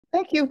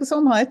Thank you so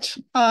much.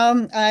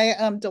 I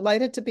am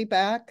delighted to be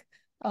back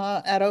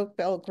at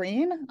Oakville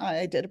Green.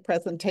 I did a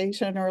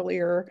presentation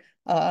earlier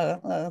for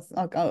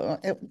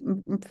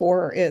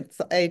its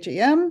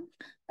AGM,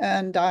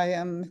 and I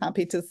am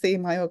happy to see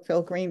my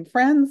Oakville Green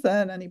friends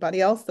and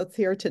anybody else that's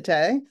here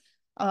today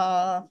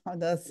on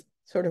this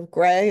sort of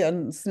gray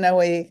and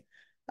snowy,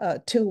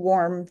 too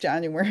warm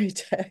January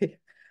day.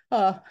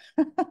 Uh,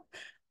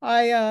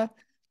 I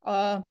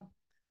uh,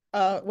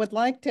 would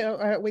like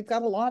to, we've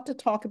got a lot to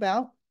talk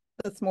about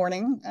this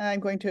morning.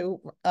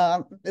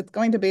 It's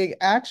going to be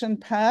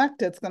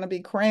action-packed. It's going to be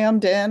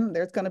crammed in.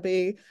 There's going to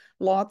be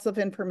lots of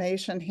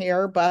information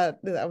here, but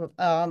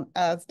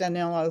as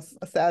Danielle has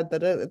said,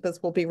 this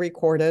will be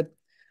recorded.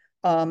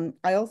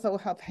 I also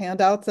have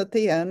handouts at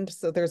the end,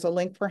 so there's a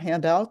link for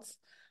handouts.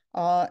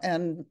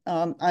 I'm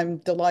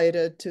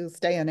delighted to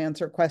stay and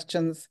answer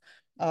questions.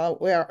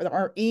 Where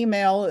our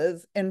email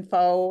is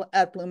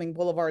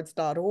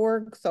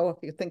info@bloomingboulevards.org. So if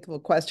you think of a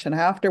question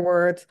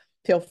afterwards,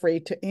 feel free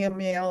to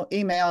email.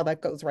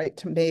 That goes right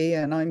to me,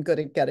 and I'm good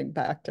at getting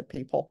back to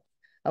people.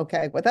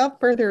 Okay, without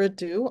further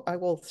ado, I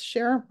will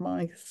share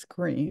my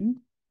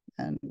screen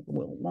and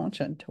we'll launch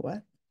into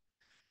it.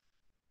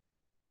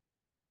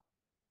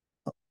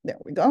 There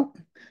we go.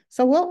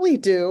 So what we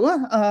do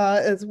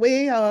is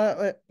we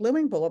at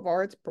Blooming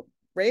Boulevards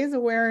raise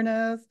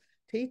awareness,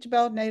 teach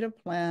about native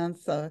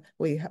plants.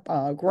 We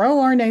grow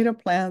our native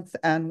plants,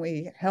 and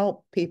we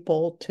help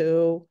people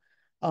to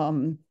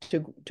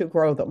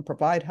grow them,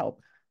 provide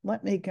help.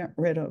 Let me get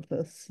rid of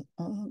these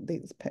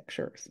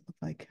pictures if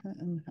I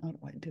can. How do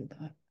I do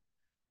that?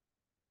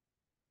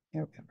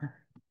 Here we are.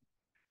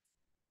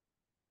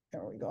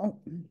 There we go.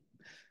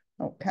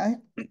 Okay.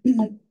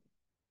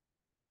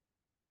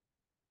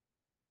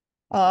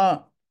 Uh,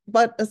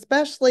 but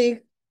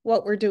especially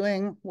what we're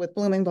doing with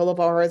Blooming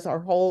Boulevards, our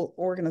whole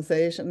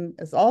organization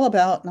is all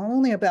about not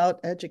only about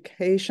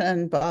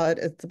education, but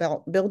it's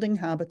about building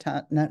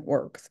habitat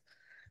networks.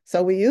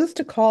 So we used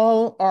to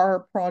call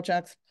our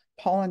projects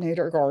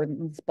pollinator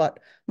gardens,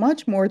 but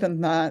much more than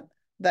that,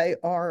 they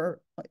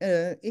are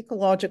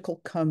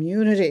ecological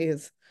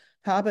communities,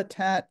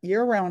 habitat,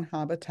 year-round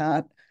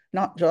habitat,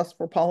 not just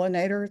for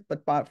pollinators,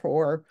 but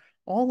for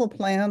all the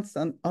plants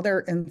and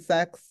other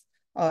insects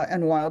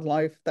and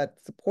wildlife that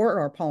support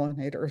our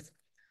pollinators.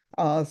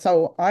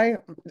 So I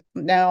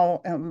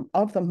now am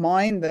of the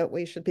mind that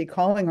we should be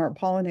calling our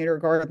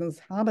pollinator gardens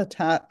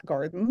habitat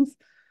gardens.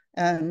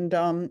 And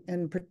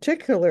in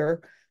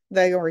particular,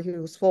 they are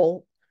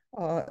useful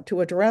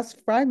to address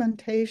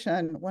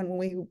fragmentation when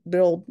we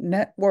build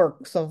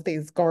networks of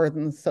these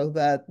gardens so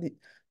that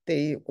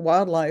the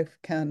wildlife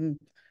can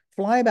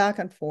fly back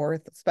and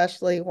forth,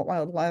 especially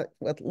wildlife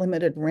with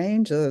limited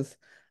ranges,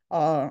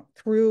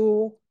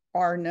 through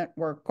our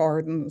network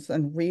gardens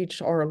and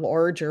reach our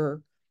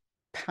larger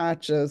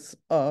patches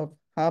of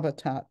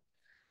habitat.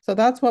 So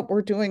that's what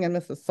we're doing in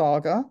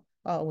Mississauga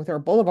with our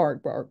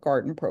Boulevard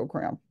Garden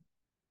program.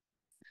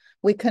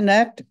 We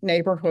connect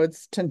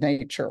neighborhoods to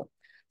nature.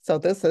 So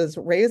this is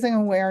raising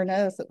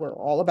awareness that we're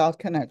all about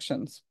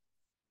connections.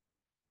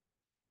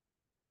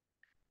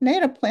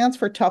 Native plants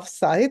for tough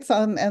sites,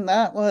 and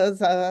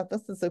this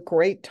is a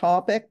great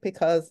topic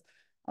because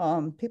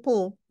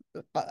people,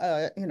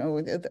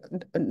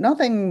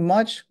 nothing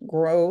much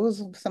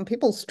grows. Some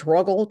people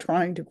struggle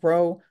trying to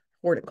grow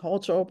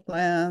horticultural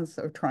plants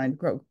or trying to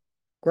grow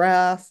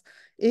grass,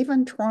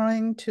 even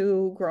trying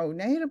to grow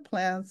native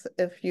plants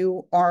if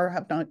you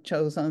have not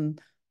chosen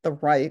the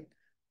right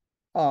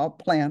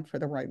plan for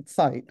the right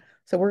site.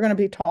 So we're going to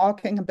be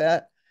talking a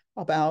bit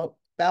about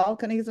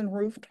balconies and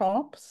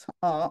rooftops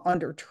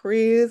under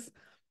trees.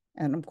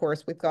 And of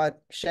course, we've got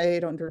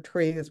shade under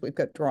trees, we've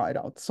got dried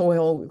out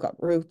soil, we've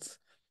got roots,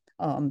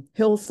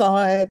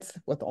 hillsides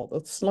with all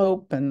the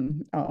slope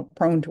and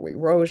prone to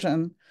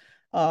erosion.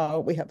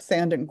 We have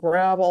sand and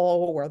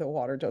gravel where the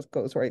water just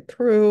goes right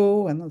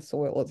through and the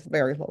soil is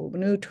very low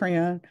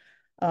nutrient.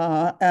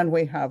 And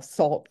we have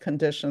salt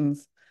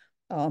conditions.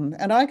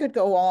 And I could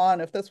go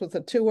on. If this was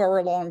a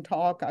 2-hour long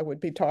talk, I would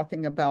be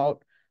talking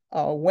about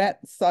wet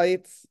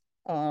sites,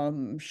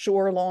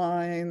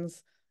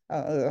 shorelines,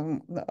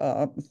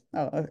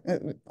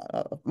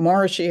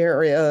 marshy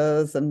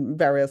areas and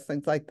various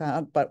things like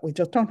that, but we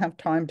just don't have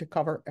time to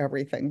cover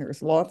everything.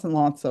 There's lots and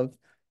lots of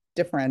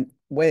different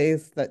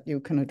ways that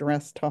you can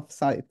address tough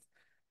sites.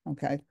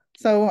 Okay,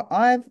 so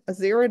I've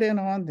zeroed in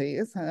on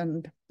these,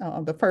 and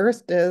the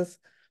first is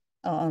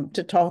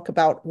to talk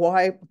about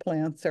why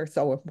plants are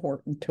so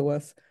important to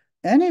us.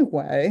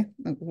 Anyway,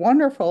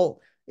 wonderful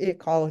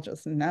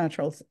ecologist and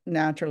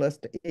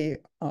naturalist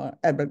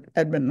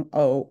Edmund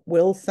O.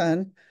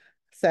 Wilson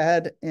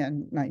said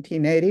in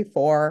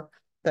 1984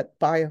 that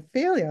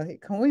biophilia, he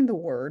coined the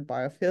word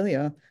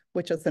biophilia,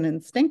 which is an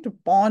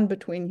instinctive bond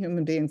between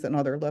human beings and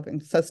other living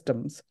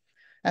systems.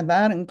 And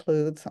that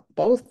includes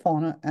both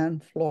fauna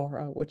and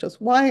flora, which is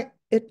why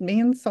it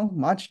means so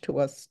much to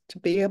us to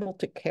be able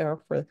to care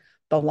for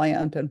the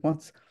land and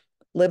what's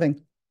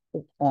living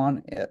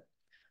on it.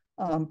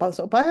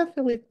 So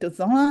biophilic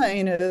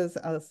design is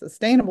a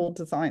sustainable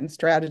design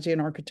strategy in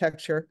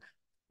architecture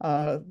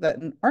that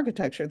an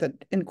architecture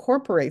that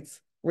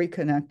incorporates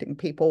reconnecting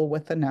people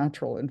with the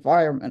natural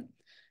environment.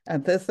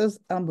 And this is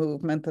a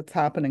movement that's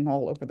happening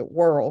all over the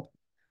world.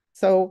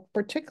 So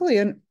particularly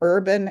in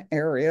urban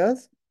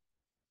areas,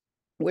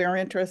 we're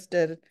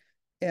interested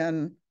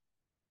in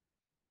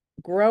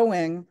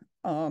growing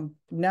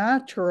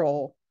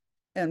natural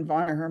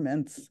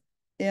environments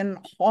in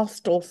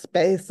hostile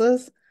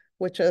spaces,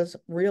 which is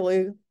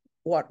really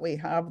what we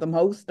have the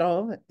most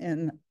of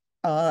in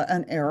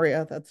an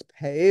area that's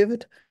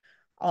paved.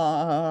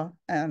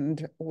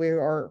 And we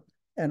are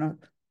in a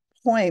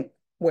point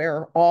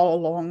where all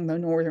along the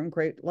northern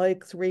Great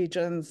Lakes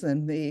regions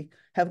and the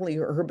heavily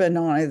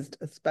urbanized,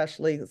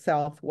 especially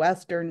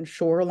southwestern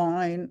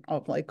shoreline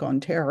of Lake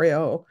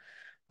Ontario,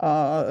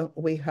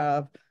 we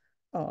have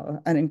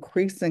an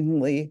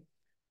increasingly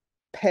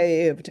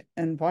paved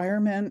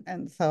environment.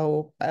 And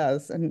so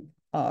as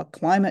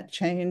climate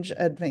change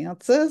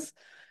advances,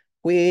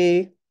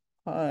 we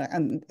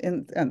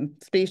and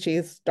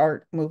species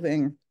start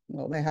moving,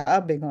 well, they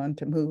have begun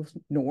to move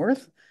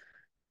north.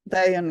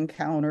 They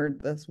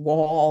encountered this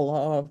wall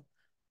of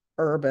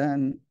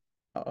urban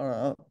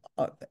uh,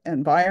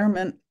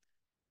 environment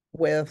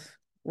with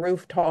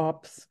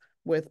rooftops,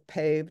 with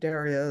paved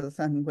areas,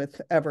 and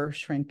with ever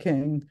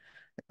shrinking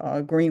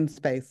green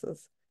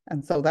spaces.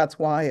 And so that's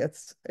why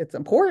it's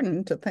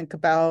important to think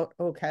about,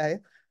 okay,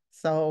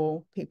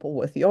 so people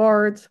with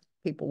yards,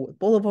 people with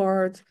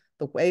boulevards,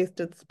 the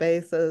wasted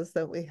spaces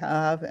that we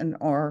have in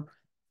our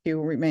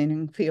few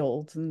remaining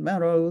fields and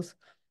meadows.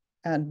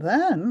 And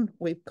then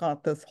we've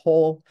got this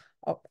whole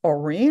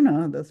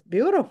arena, this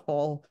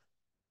beautiful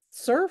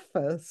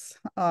surface,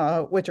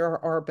 which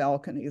are our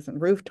balconies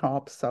and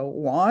rooftops. So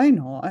why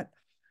not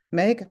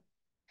make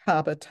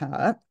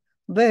habitat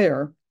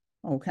there?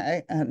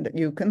 Okay, and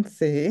you can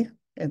see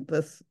in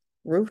this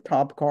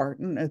rooftop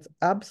garden, it's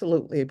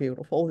absolutely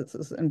beautiful. This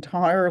is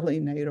entirely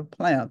native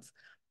plants,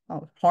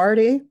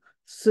 hardy,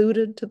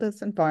 suited to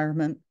this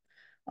environment.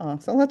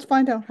 So let's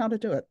find out how to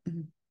do it.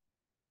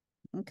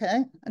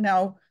 Okay,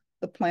 now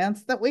the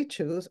plants that we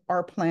choose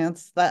are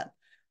plants that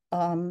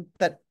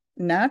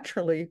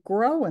naturally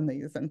grow in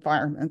these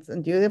environments.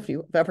 And if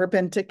you've ever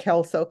been to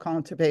Kelso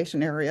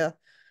Conservation Area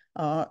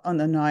on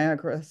the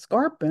Niagara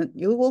Escarpment,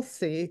 you will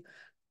see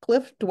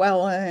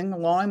cliff-dwelling,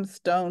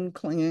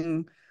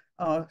 limestone-clinging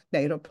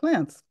native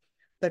plants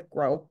that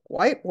grow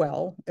quite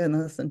well in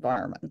this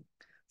environment.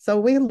 So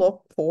we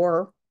look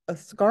for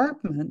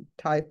escarpment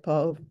type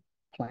of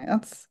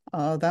plants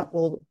that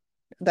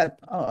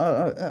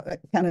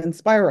can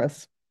inspire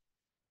us.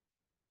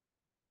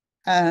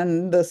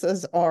 And this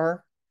is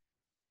our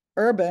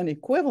urban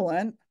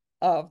equivalent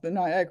of the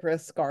Niagara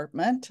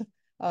Escarpment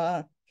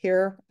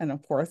here. And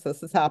of course,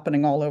 this is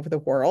happening all over the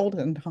world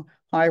in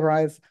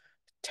high-rise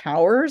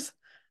towers.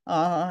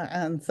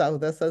 And so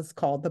this is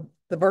called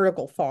the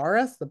vertical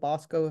forest, the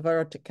Bosco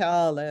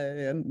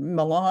Verticale in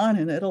Milan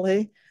in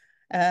Italy.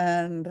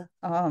 And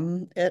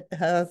it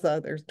has,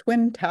 there's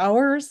twin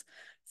towers,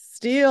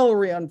 steel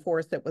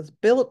reinforced. It was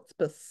built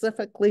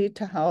specifically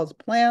to house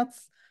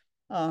plants.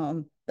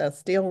 The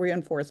steel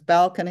reinforced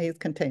balconies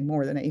contain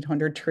more than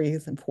 800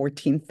 trees and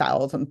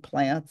 14,000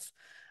 plants.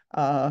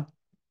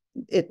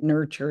 It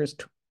nurtures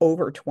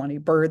over 20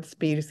 bird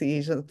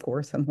species, of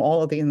course, and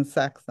all of the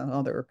insects and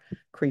other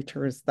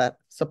creatures that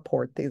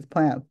support these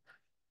plants.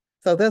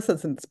 So this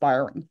is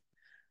inspiring.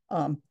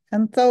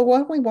 And so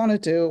what we want to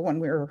do when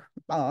we're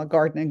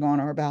gardening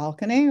on our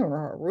balcony or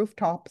our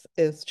rooftops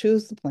is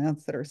choose the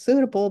plants that are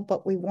suitable,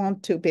 but we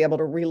want to be able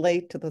to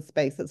relate to the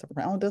spaces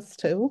around us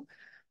too.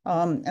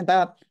 And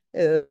that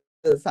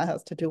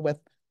has to do with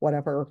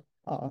whatever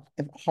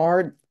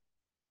hard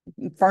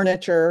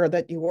furniture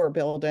that you are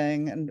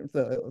building and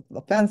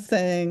the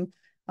fencing,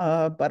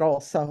 but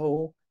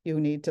also you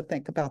need to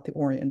think about the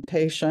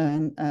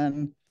orientation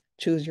and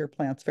choose your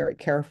plants very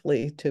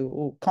carefully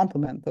to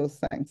complement those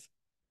things.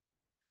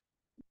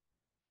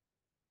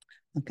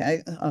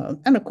 Okay,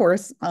 and of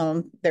course,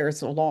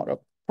 there's a lot of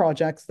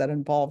projects that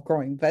involve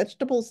growing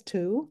vegetables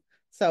too.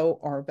 So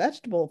our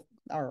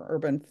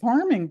urban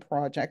farming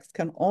projects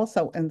can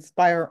also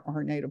inspire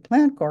our native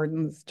plant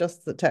gardens,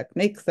 just the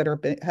techniques that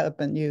have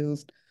been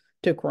used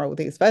to grow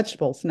these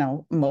vegetables.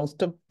 Now,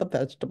 most of the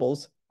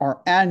vegetables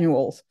are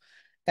annuals,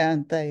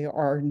 and they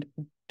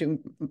do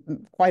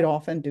quite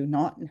often do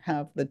not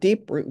have the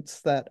deep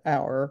roots that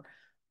our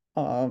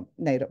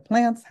native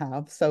plants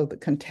have. So the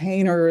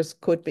containers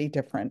could be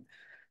different,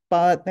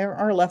 but there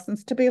are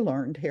lessons to be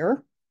learned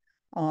here.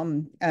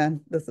 And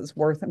this is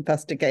worth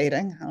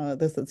investigating.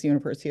 This is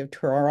University of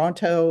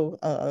Toronto,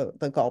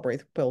 the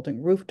Galbraith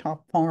Building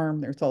rooftop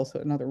farm. There's also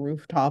another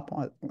rooftop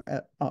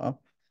at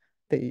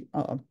the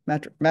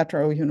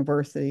Metro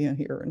University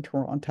here in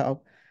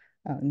Toronto,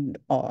 and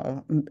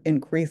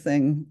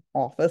increasing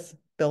office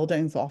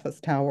buildings, office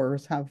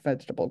towers have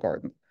vegetable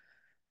gardens.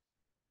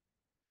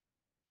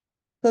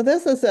 So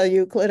this is a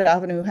Euclid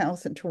Avenue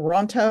house in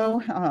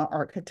Toronto,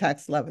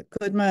 architects Levitt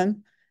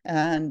Goodman.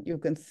 And you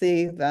can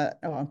see that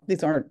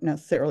these aren't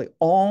necessarily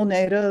all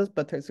natives,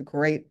 but there's a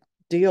great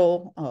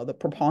deal, the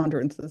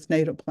preponderance is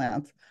native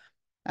plants.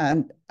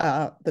 And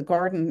the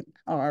garden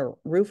are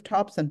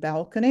rooftops and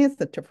balconies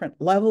at different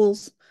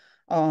levels.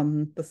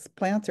 The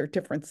plants are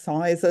different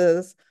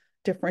sizes,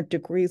 different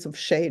degrees of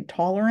shade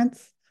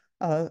tolerance.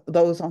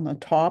 Those on the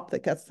top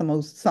that gets the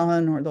most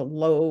sun or the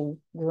low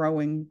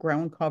growing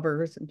ground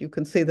covers. And you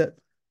can see that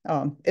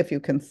if you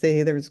can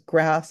see, there's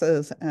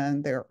grasses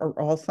and there are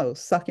also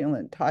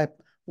succulent type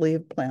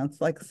leaf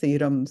plants like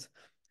sedums.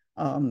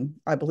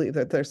 I believe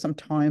that there's some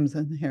thymes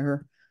in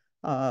here.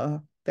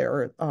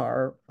 There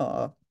are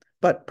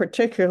but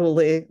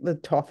particularly the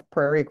tough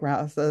prairie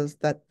grasses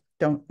that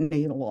don't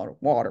need a lot of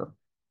water.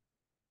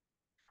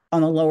 On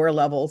the lower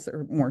levels,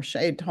 there are more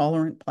shade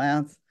tolerant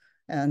plants,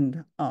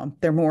 and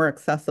they're more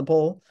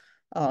accessible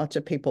to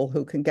people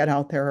who can get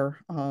out there,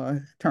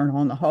 turn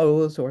on the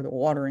hose or the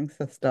watering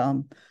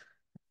system,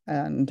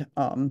 and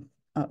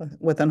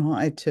with an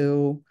eye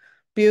to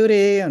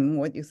beauty and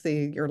what you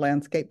see your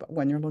landscape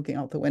when you're looking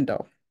out the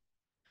window.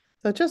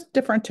 So just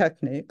different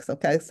techniques,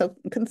 okay? So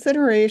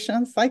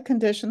considerations, site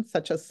conditions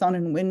such as sun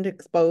and wind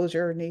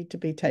exposure need to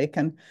be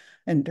taken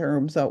in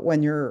terms of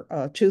when you're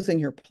choosing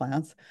your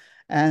plants,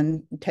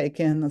 and take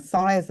in the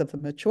size of a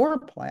mature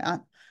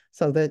plant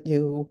so that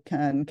you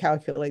can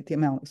calculate the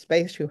amount of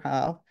space you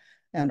have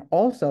and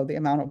also the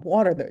amount of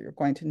water that you're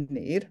going to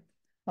need.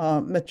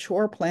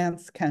 Mature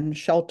plants can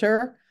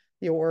shelter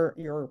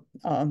your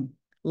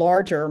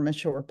larger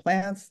mature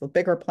plants. The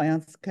bigger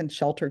plants can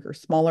shelter your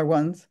smaller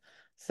ones.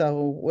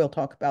 So we'll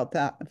talk about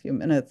that in a few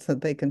minutes, so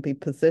they can be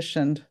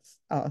positioned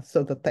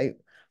so that they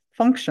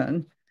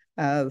function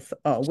as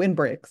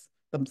windbreaks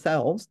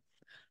themselves.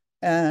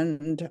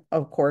 And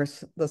of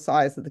course, the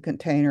size of the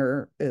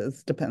container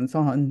depends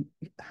on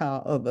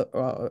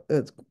how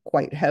it's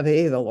quite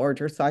heavy, the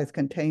larger size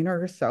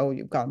container. So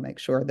you've got to make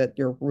sure that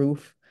your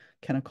roof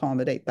can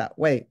accommodate that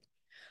weight.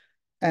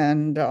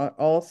 And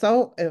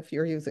also, if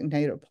you're using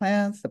native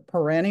plants, the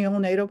perennial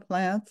native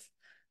plants,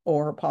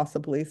 or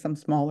possibly some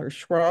smaller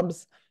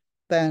shrubs,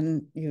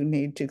 then you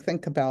need to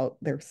think about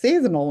their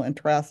seasonal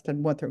interest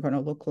and what they're going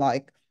to look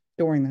like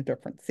during the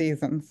different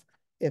seasons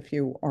if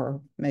you are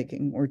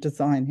making or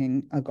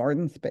designing a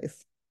garden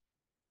space.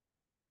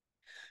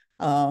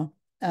 Uh,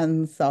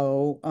 and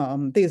so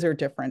these are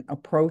different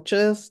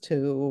approaches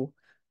to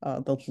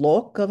the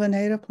look of a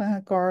native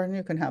plant garden.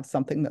 You can have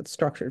something that's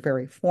structured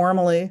very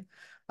formally,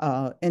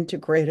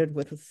 integrated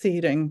with the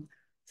seating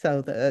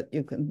so that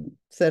you can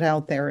sit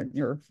out there in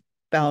your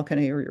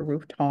balcony or your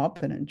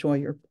rooftop and enjoy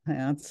your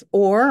plants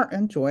or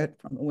enjoy it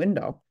from the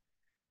window.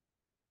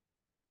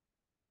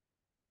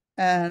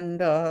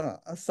 And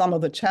some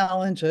of the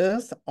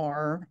challenges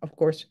are, of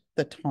course,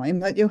 the time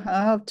that you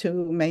have to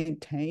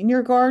maintain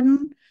your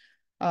garden.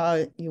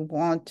 You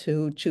want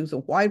to choose a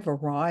wide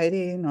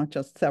variety, not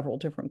just several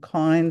different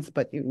kinds,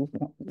 but you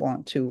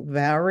want to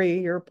vary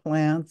your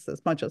plants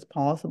as much as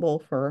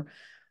possible for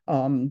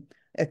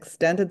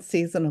extended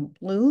season of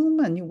bloom,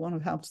 and you want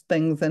to have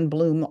things in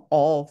bloom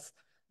all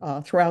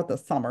throughout the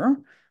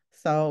summer.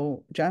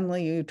 So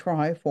generally you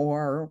try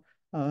for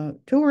 2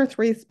 or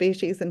 3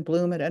 species in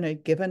bloom at any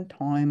given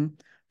time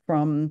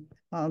from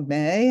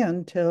May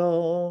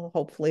until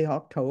hopefully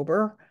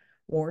October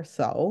or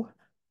so.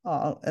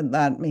 And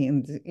that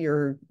means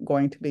you're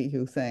going to be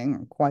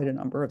using quite a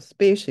number of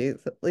species,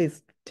 at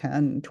least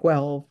 10,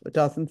 12, a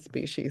dozen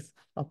species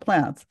of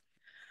plants.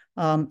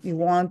 You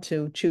want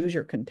to choose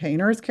your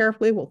containers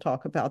carefully. We'll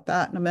talk about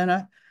that in a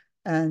minute.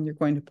 And you're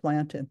going to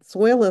plant in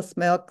soilless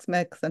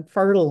mix and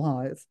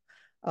fertilize,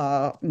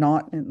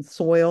 not in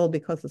soil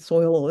because the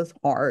soil is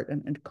hard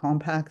and it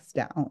compacts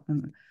down.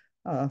 And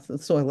so the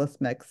soilless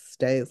mix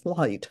stays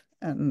light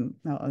and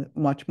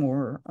much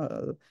more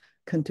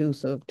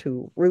conducive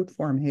to root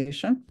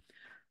formation.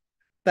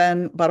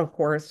 But of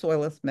course,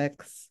 soilless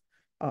mix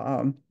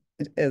um,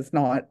 does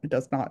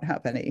not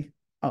have any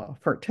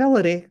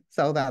fertility,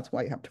 so that's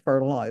why you have to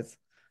fertilize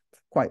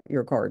quite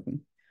your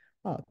garden.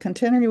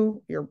 Consider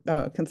your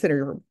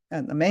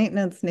and the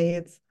maintenance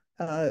needs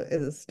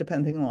is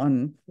depending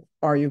on,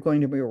 are you going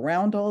to be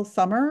around all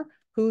summer?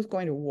 Who's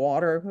going to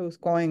water? Who's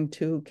going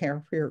to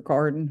care for your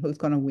garden? Who's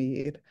going to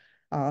weed?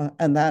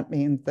 And that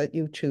means that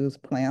you choose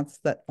plants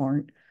that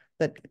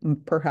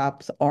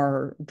perhaps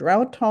are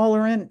drought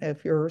tolerant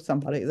if you're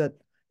somebody that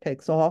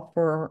takes off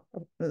for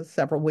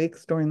several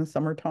weeks during the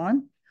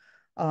summertime.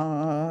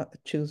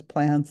 Choose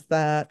plants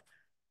that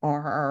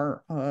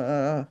are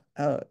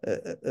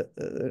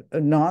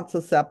not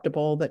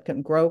susceptible, that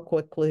can grow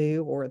quickly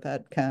or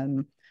that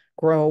can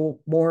grow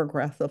more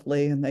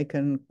aggressively, and they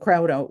can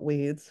crowd out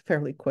weeds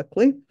fairly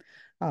quickly.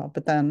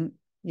 But then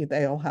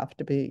they'll have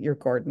to be, your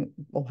garden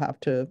will have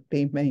to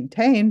be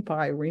maintained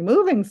by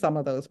removing some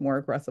of those more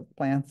aggressive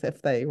plants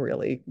if they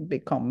really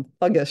become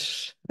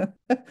thuggish.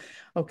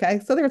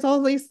 Okay, so there's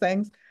all these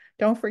things.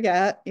 Don't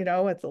forget,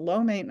 it's a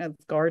low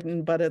maintenance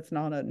garden, but it's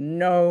not a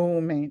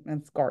no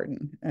maintenance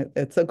garden.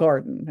 It's a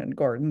garden, and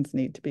gardens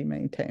need to be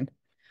maintained.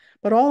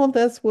 But all of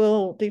this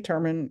will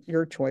determine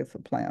your choice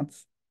of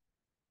plants.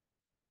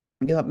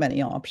 You have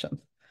many options.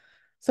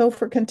 So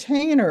for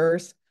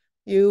containers,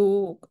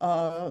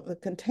 the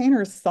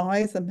container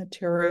size and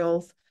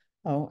materials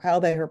How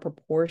they are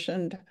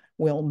proportioned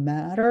will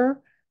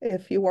matter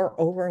if you are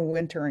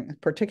overwintering,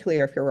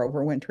 particularly if you're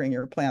overwintering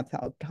your plants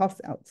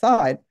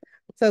outside.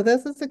 So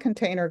this is a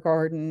container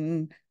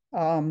garden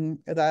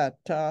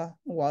that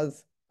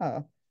was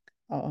part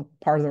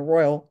of the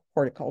Royal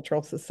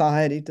Horticultural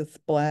Society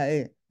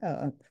display.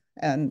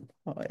 And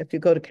if you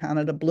go to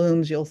Canada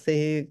Blooms, you'll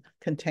see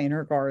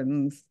container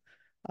gardens.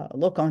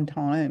 Look on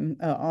time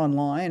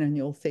online, and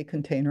you'll see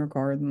container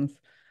gardens.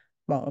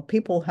 Well,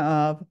 people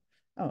have,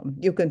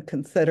 you can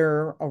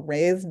consider a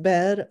raised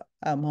bed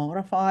a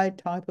modified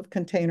type of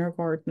container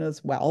garden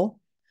as well.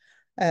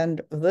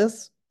 And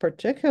this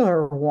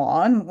particular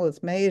one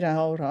was made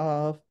out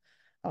of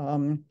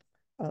um,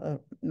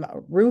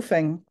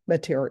 roofing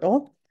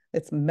material.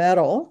 It's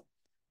metal.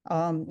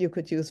 You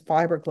could use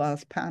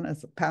fiberglass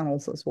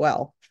panels as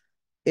well.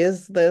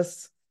 Is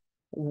this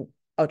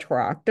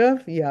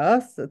attractive?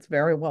 Yes, it's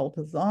very well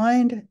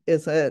designed.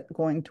 Is it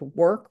going to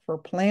work for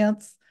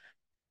plants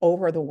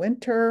over the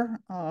winter?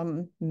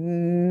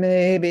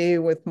 Maybe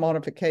with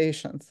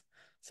modifications.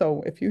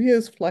 So if you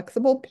use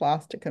flexible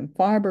plastic and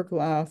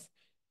fiberglass,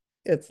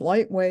 it's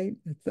lightweight,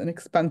 it's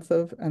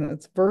inexpensive, and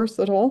it's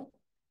versatile.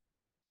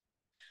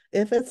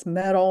 If it's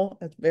metal,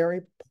 it's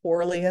very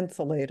poorly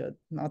insulated.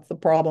 That's the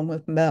problem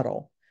with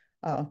metal.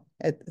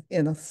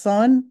 In the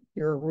sun,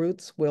 your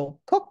roots will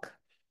cook,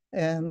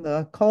 and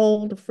the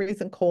cold,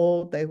 freezing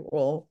cold, they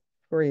will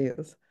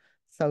freeze.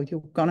 So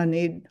you're going to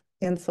need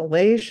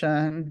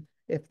insulation.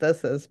 If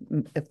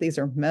these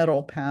are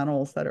metal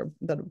panels that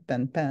have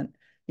been bent,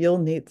 you'll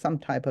need some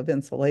type of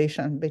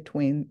insulation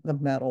between the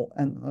metal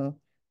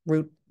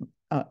root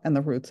and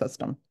the root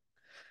system.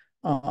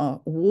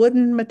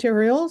 Wooden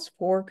materials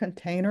for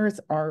containers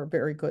are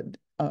very good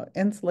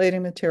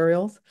insulating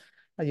materials.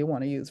 You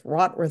want to use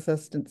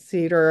rot-resistant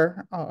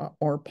cedar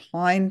or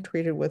pine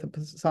treated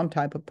with some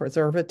type of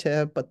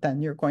preservative, but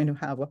then you're going to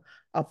have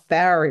a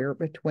barrier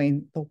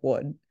between the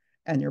wood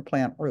and your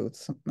plant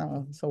roots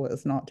so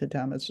as not to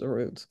damage the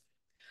roots.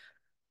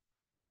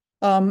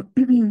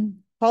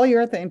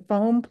 Polyurethane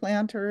foam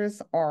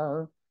planters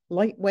are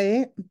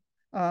lightweight.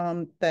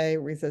 They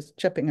resist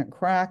chipping and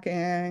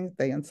cracking.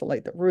 They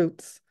insulate the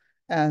roots,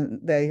 and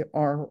they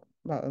are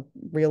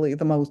really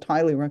the most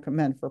highly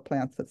recommended for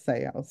plants that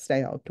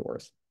stay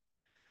outdoors.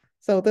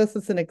 So this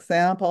is an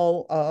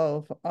example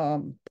of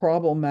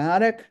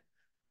problematic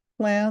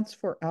plants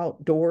for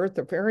outdoors.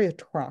 They're very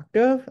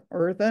attractive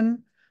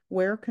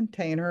earthenware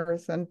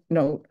containers, and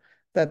note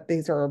that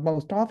these are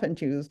most often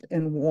used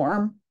in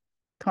warm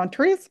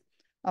countries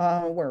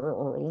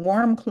or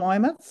warm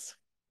climates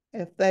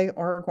if they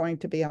are going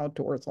to be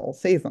outdoors all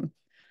season.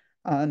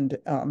 And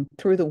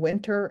through the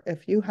winter,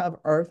 if you have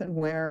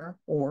earthenware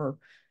or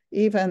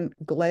even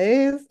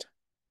glazed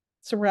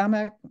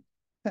ceramic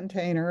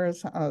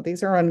containers,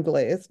 these are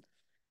unglazed,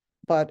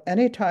 but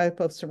any type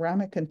of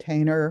ceramic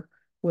container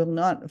will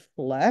not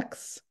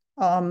flex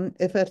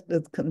if it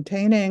is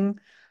containing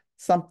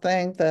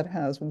something that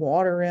has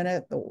water in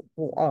it,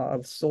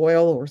 the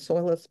soil or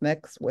soilless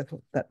mix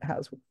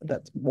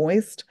that's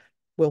moist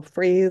will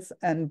freeze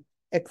and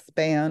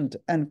expand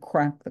and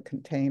crack the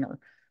container.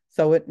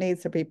 So it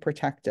needs to be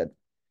protected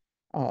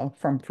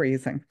from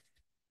freezing.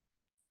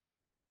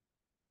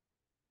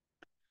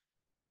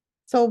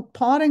 So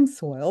potting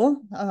soil,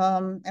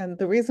 and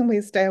the reason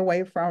we stay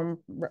away from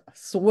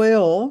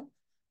soil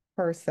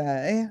per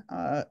se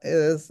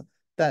is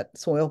that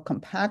soil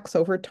compacts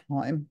over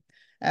time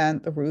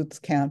and the roots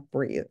can't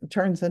breathe. It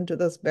turns into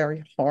this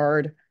very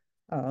hard,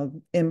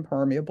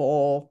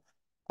 impermeable,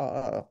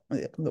 the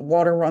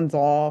water runs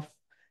off.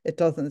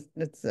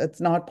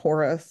 It's not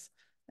porous.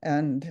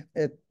 And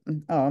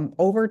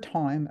over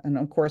time, and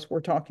of course, we're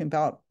talking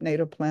about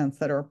native plants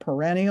that are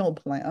perennial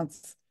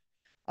plants.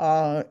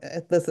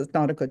 This is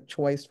not a good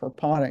choice for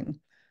potting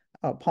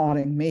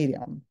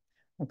medium.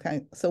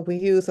 Okay, so we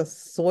use a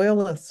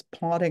soilless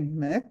potting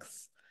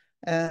mix,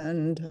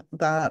 and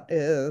that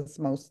is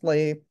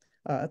mostly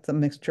it's a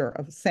mixture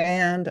of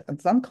sand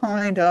and some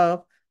kind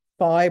of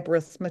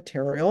fibrous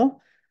material.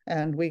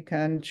 And we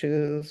can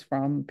choose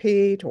from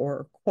peat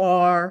or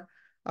coir.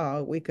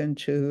 We can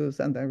choose,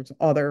 and there's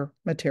other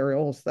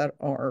materials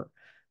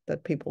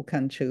that people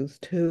can choose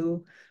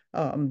too.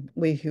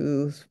 We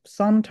use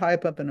some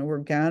type of an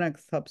organic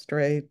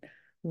substrate,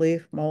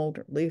 leaf mold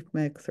or leaf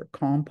mix or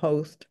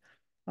compost.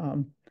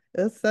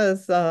 This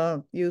says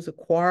use a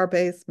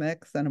coir-based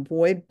mix and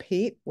avoid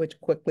peat, which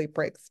quickly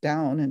breaks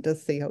down into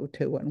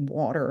CO2 and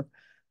water.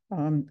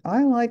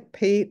 I like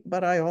peat,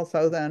 but I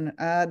also then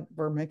add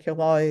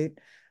vermiculite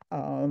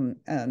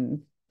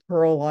and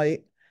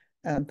perlite,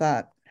 and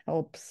that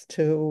helps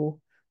to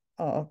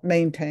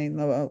maintain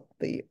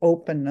the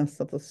openness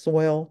of the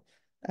soil.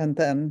 And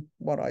then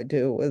what I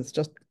do is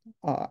just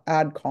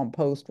add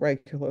compost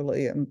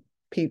regularly, and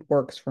peat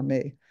works for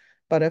me.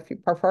 But if you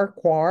prefer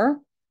coir,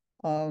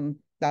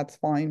 that's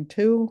fine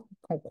too.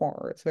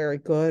 Coir is very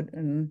good.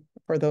 And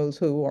for those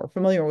who are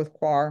familiar with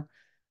coir,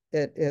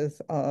 it is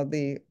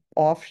the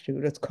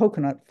offshoot, it's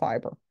coconut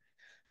fiber.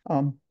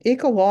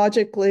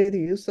 Ecologically, the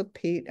use of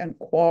peat and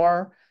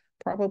coir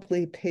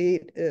probably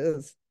peat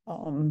is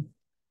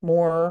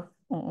more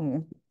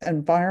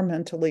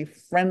environmentally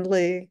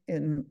friendly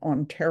in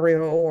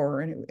Ontario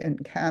or in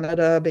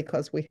Canada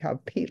because we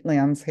have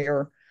peatlands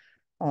here,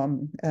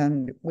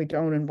 and we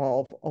don't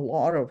involve a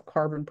lot of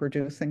carbon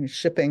producing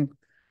shipping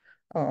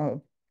uh,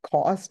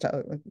 cost,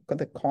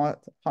 the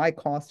high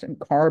cost in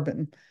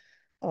carbon,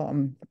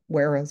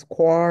 whereas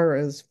coir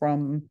is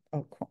from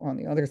on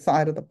the other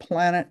side of the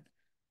planet,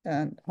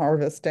 and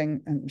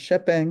harvesting and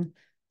shipping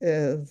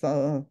is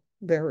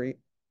very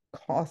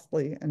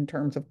costly in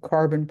terms of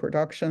carbon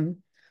production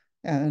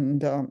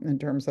and in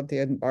terms of the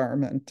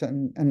environment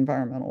and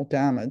environmental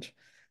damage.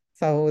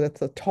 So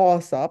it's a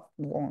toss up,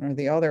 one or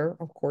the other.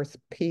 Of course,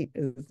 peat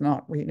is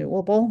not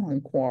renewable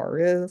and coir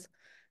is,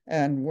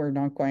 and we're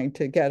not going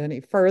to get any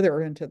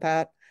further into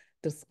that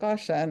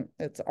discussion.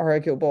 It's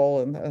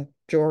arguable and the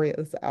jury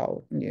is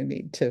out and you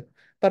need to.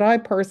 But I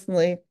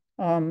personally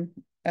am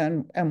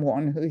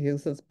one who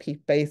uses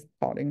peat-based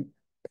potting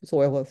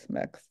soilless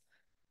mix.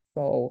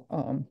 So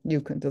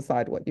you can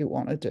decide what you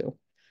want to do.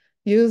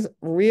 Use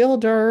real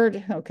dirt,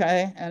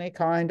 okay, any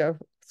kind of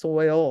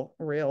soil,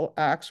 real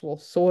actual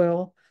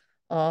soil,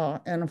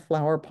 in a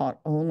flower pot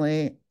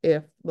only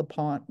if the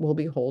pot will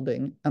be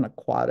holding an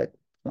aquatic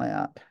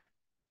plant.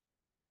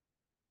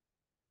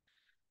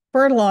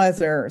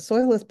 Fertilizer,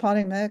 soilless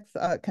potting mix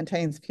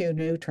contains few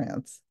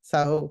nutrients.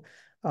 So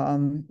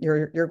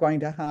you're going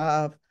to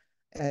have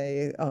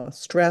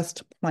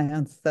stressed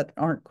plants that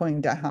aren't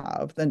going to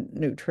have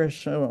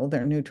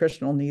their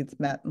nutritional needs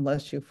met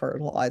unless you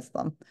fertilize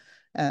them.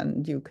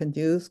 And you can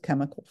use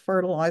chemical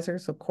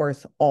fertilizers. Of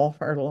course, all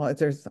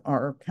fertilizers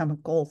are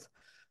chemicals.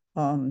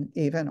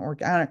 Even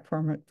organic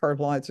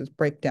fertilizers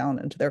break down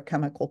into their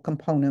chemical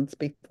components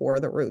before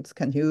the roots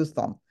can use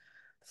them.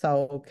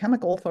 So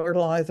chemical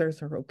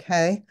fertilizers are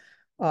okay.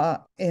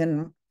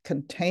 When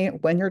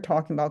you're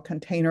talking about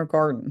container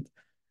gardens,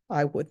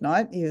 I would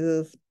not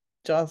use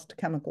just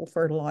chemical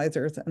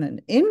fertilizers in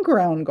an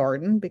in-ground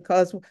garden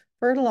because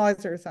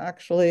fertilizers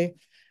actually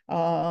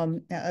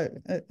um, uh,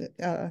 uh,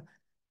 uh,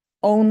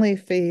 only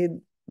feed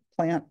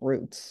plant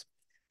roots.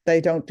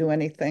 They don't do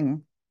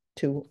anything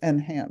to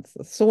enhance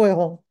the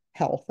soil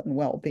health and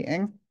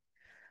well-being.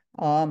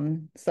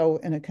 So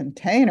in a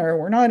container,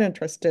 we're not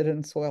interested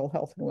in soil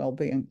health and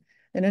well-being.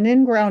 In an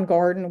in-ground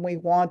garden, we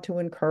want to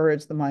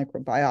encourage the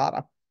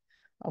microbiota,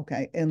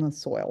 okay, in the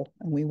soil.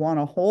 And we want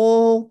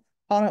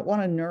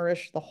want to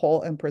nourish the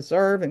whole and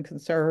preserve and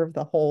conserve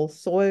the whole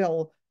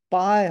soil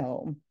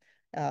biome.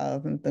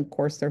 And of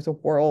course, there's a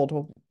world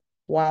of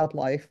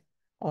wildlife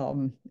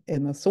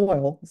in the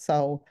soil.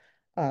 So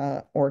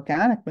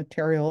organic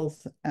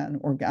materials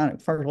and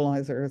organic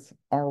fertilizers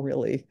are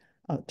really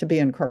to be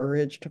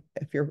encouraged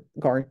if you're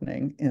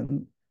gardening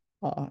in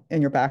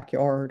your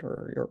backyard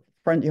or your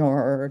front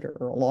yard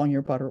or along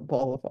your butter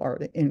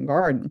boulevard in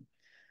garden.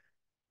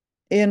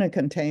 In a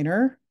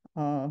container,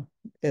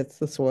 it's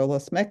the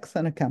soilless mix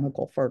and a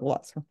chemical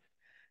fertilizer.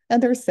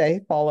 And they're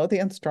safe, follow the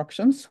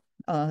instructions,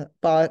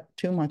 but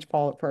too much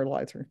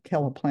fertilizer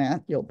kill a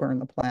plant. You'll burn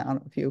the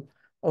plant if you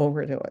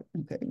overdo it.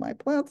 Okay, my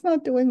plant's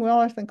not doing well.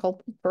 I think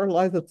I'll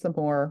fertilize it some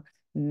more.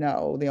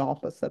 No, the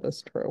opposite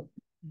is true.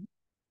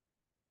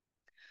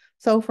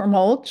 So for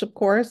mulch, of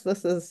course,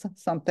 this is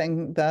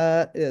something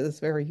that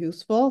is very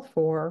useful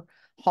for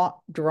hot,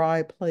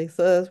 dry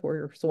places where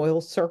your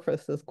soil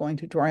surface is going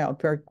to dry out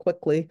very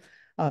quickly,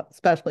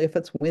 especially if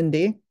it's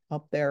windy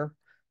up there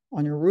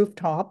on your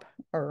rooftop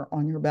or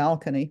on your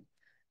balcony.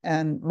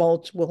 And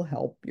mulch will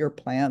help your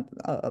plant,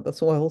 the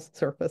soil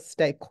surface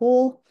stay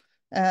cool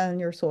and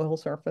your soil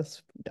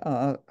surface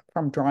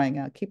from drying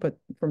out, keep it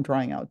from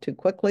drying out too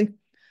quickly.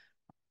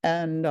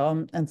 And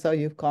so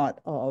you've got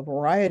a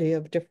variety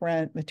of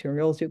different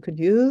materials you could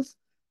use.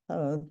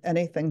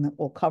 Anything that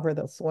will cover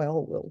the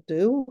soil will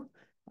do.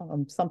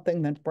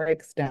 Something that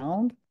breaks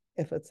down,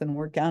 if it's an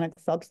organic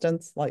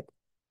substance like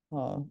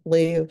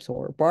leaves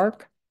or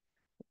bark,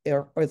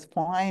 is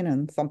fine.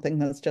 And something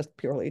that's just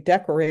purely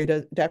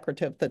decorative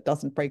that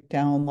doesn't break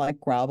down like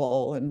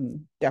gravel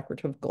and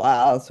decorative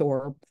glass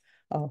or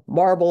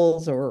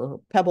marbles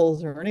or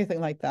pebbles or anything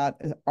like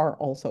that are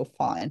also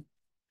fine.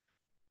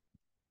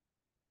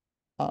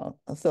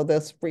 So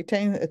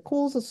it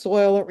cools the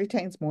soil, it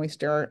retains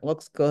moisture, it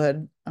looks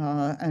good,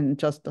 and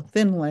just a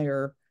thin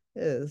layer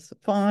is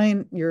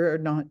fine. You're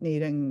not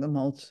needing the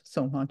mulch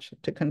so much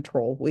to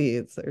control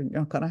weeds. You're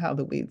not going to have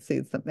the weed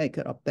seeds that make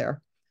it up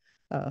there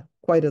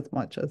quite as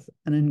much as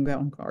an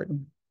in-ground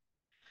garden.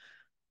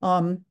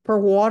 For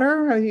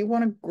water, you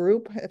want to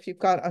group, if you've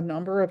got a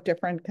number of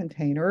different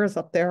containers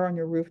up there on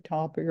your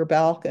rooftop or your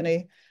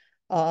balcony,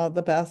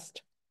 the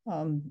best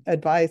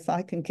advice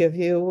I can give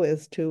you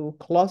is to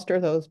cluster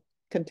those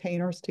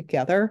containers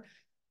together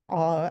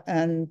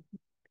and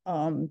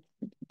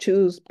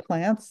choose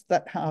plants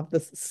that have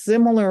this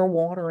similar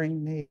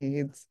watering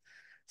needs.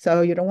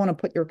 So you don't want to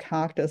put your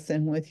cactus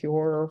in with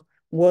your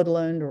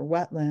woodland or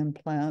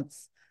wetland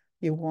plants.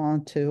 You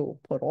want to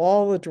put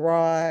all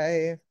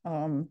the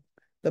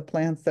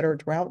plants that are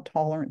drought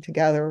tolerant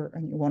together,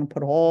 and you want to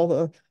put all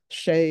the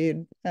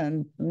shade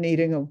and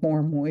needing of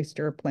more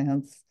moisture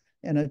plants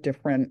in a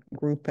different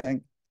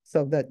grouping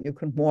so that you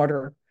can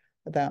water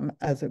them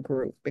as a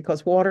group,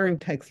 because watering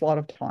takes a lot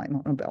of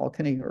time on a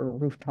balcony or a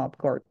rooftop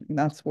garden.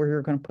 That's where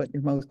you're going to put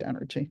your most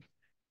energy.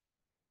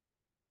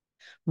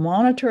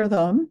 Monitor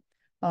them.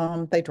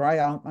 They dry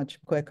out much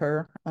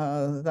quicker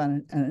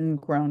than an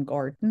in-ground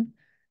garden.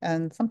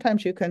 And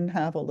sometimes you can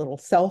have a little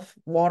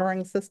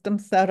self-watering system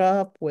set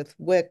up with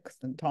wicks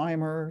and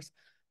timers.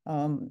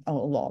 A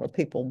lot of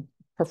people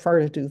prefer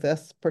to do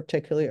this,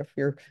 particularly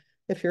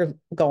if you're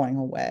going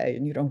away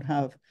and you don't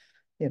have,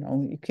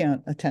 you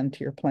can't attend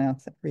to your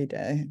plants every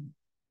day.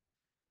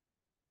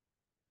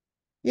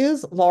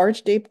 Use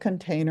large, deep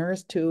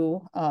containers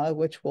too,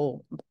 which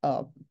will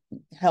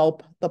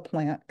help the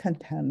plant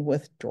contend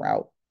with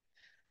drought.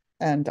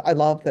 And I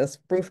love this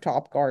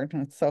rooftop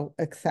garden. It's so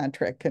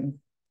eccentric and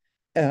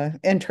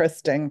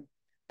interesting.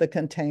 The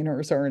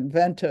containers are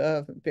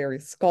inventive, very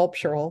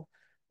sculptural.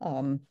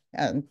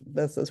 And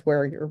this is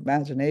where your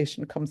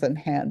imagination comes in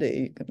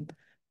handy. You can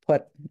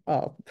put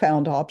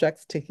found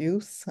objects to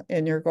use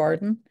in your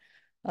garden.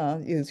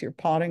 Use your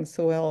potting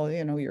soil,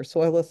 your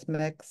soilless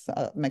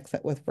mix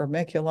it with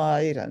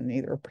vermiculite and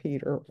either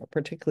peat or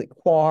particularly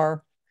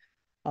coir.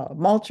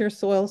 Mulch your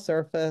soil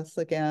surface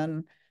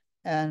again,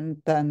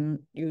 and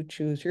then you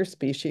choose your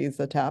species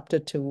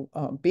adapted to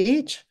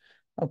beach.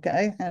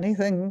 Okay,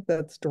 anything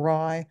that's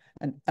dry,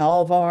 an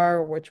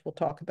alvar, which we'll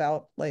talk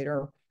about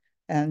later,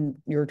 and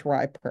your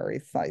dry prairie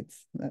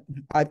sites.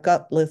 I've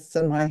got lists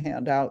in my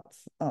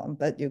handouts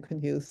that you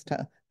can use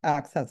to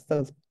access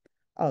those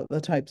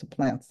the types of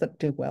plants that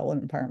do well in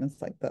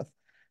environments like this.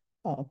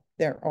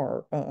 There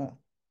are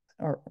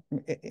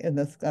in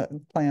this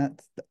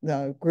plant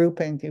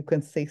grouping, you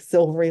can see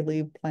silvery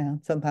leaf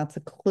plants, and that's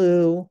a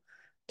clue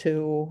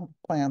to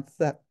plants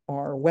that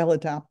are well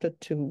adapted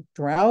to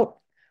drought.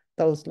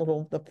 Those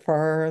the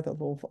fur, the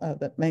little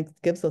that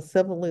gives a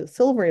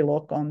silvery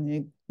look on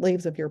the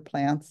leaves of your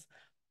plants,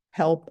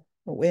 help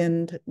the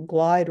wind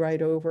glide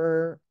right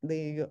over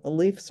the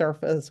leaf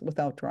surface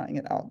without drying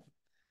it out.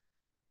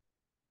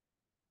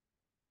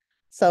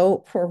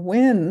 So for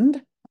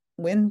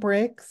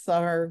windbreaks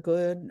are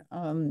good,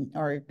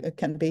 or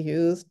can be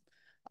used.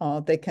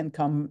 They can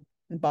come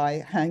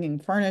by hanging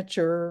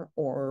furniture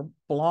or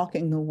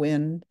blocking the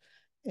wind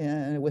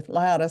with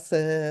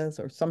lattices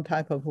or some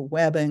type of a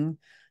webbing.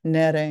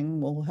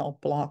 Netting will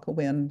help block a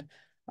wind.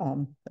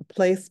 The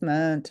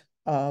placement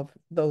of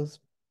those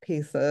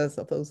pieces,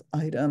 of those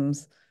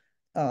items,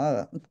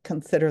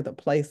 consider the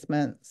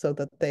placement so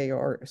that they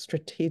are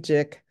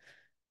strategic,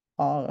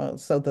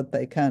 so that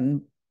they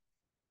can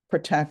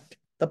protect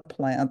the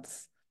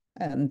plants.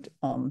 And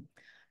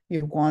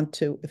you want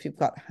to, if you've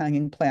got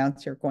hanging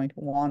plants, you're going to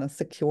want to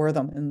secure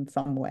them in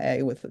some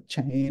way with a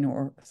chain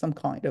or some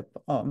kind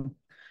of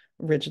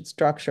rigid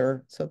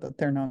structure so that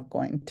they're not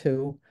going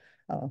to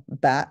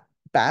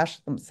bash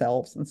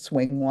themselves and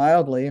swing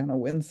wildly in a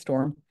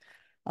windstorm.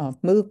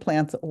 Move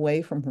plants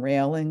away from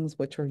railings,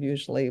 which are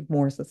usually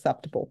more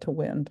susceptible to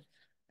wind,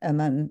 and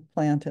then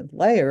plant in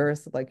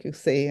layers like you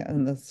see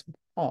in this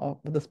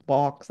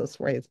box, this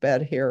raised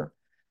bed here,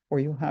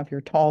 where you have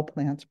your tall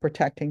plants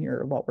protecting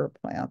your lower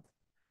plants.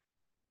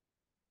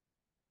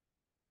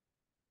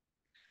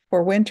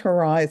 For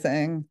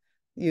winterizing,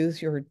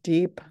 use your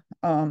deep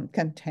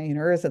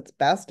containers. It's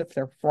best if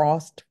they're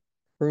frost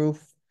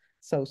proof.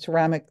 So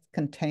ceramic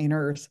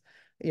containers,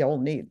 you'll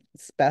need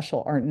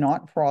special, are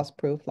not frost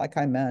proof, like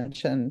I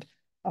mentioned.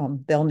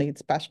 They'll need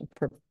special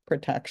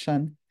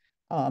protection.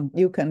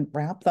 You can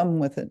wrap them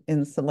with an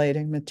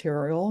insulating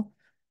material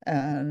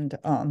and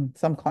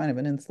some kind of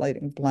an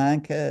insulating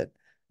blanket.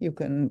 You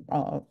can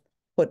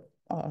put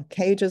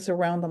cages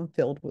around them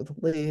filled with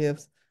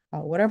leaves,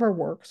 whatever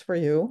works for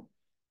you.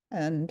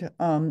 And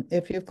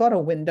if you've got a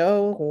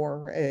window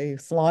or a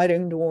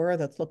sliding door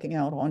that's looking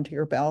out onto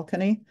your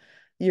balcony,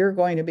 you're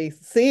going to be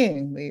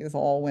seeing these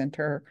all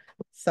winter.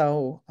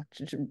 So,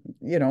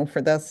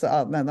 for this,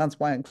 and that's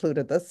why I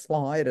included this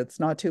slide. It's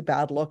not too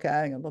bad looking.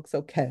 It looks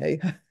okay.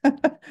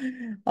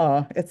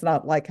 It's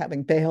not like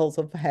having bales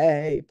of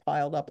hay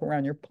piled up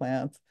around your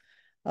plants.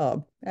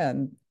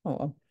 And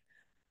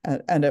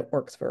it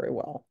works very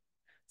well.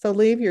 So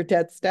leave your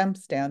dead stem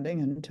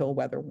standing until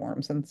weather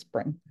warms in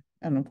spring.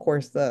 And of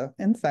course, the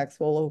insects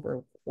will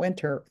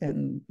overwinter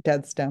in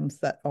dead stems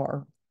that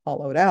are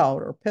hollowed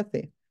out or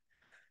pithy.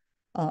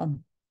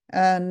 Um,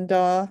 and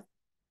uh,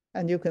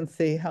 and you can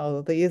see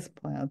how these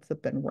plants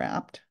have been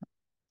wrapped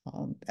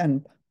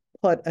and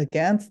put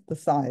against the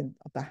side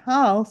of the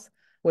house,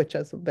 which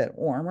is a bit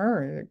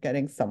warmer,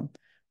 getting some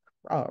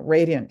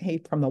radiant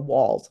heat from the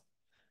walls.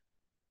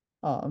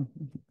 Um,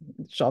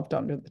 Shoved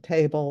under the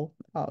table,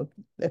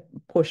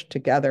 pushed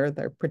together,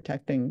 they're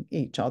protecting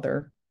each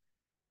other.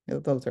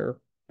 Those are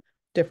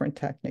different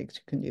techniques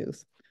you can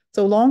use.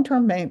 So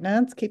long-term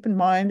maintenance, keep in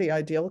mind the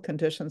ideal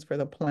conditions for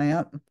the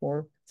plant.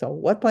 So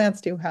what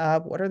plants do you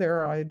have? What are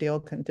their ideal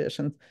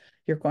conditions?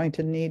 You're going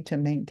to need to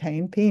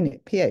maintain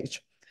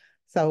pH.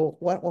 So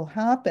what will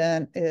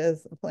happen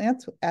is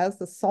plants, as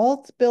the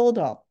salts build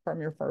up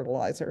from your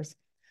fertilizers,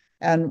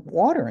 and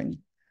watering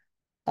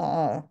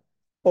uh,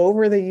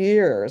 over the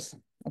years,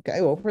 okay,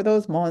 over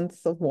those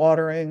months of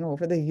watering,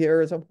 over the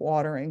years of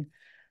watering,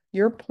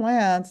 your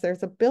plants,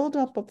 there's a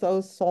buildup of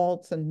those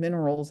salts and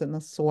minerals in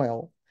the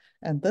soil,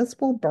 and this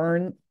will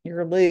burn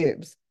your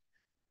leaves.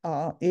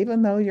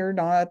 Even though you're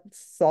not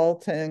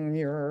salting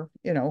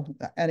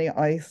any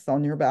ice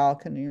on your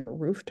balcony or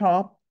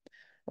rooftop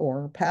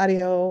or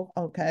patio,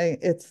 okay,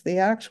 it's the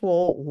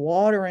actual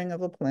watering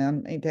of the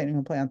plant, maintaining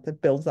a plant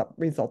that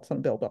results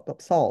in buildup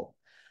of salt.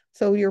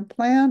 So your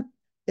plant,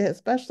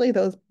 especially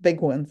those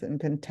big ones in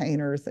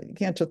containers that you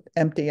can't just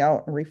empty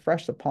out and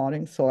refresh the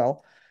potting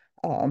soil,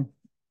 um,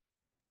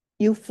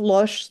 you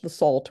flush the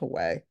salt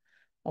away.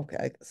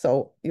 Okay,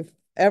 so you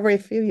every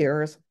few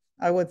years,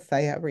 I would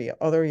say every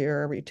other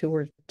year, every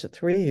 2 to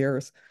 3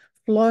 years,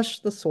 flush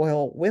the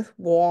soil with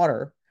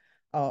water.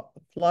 Uh,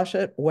 Flush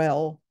it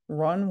well,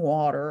 run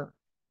water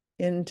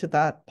into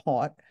that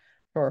pot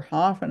for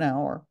half an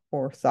hour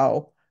or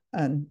so,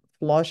 and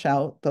flush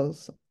out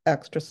those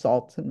extra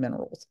salts and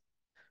minerals.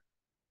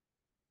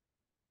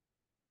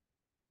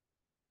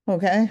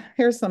 Okay,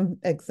 here's some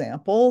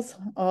examples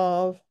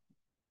of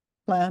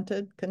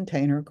planted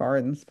container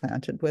gardens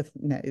planted with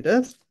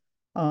natives.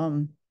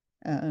 Um,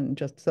 and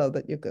just so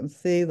that you can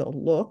see the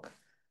look,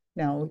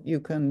 now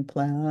you can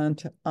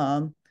plant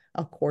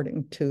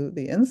according to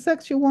the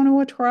insects you want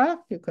to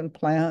attract. You can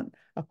plant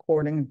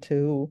according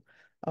to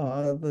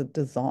the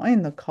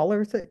design, the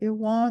colors that you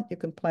want. You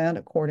can plant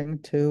according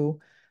to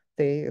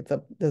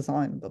the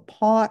design of the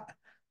pot.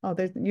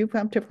 You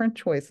have different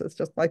choices,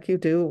 just like you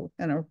do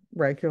in a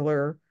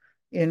regular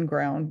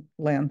in-ground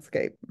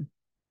landscape.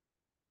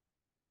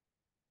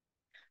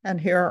 And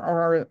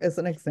is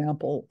an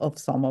example of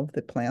some of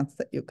the plants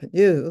that you could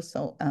use.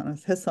 So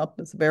anise hyssop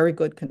is a very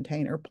good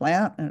container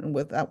plant, and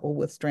that will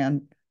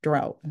withstand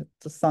drought.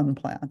 It's a sun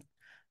plant.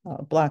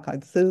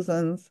 Black-eyed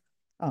Susans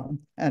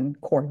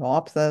and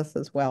Coreopsis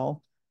as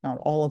well. Not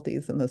all of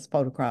these in this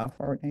photograph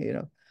are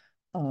native.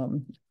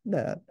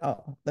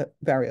 The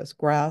various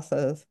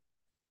grasses.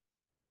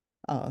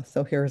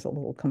 So here's a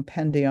little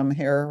compendium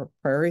here.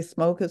 Prairie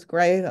smoke is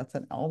great. That's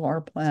an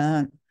Elvar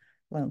plant.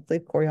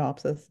 Lens-leaf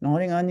coreopsis.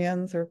 Nodding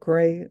onions are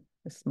great.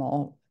 They're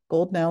small.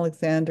 Golden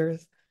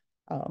Alexanders,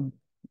 um,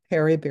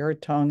 hairy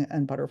beard tongue,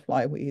 and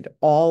butterfly weed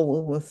all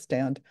will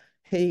withstand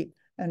heat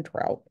and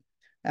drought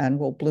and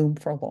will bloom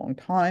for a long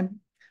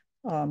time.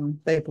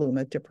 They bloom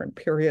at different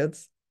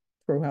periods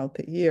throughout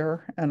the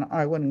year, and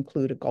I would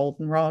include a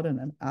goldenrod and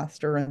an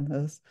aster in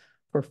this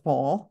for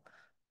fall.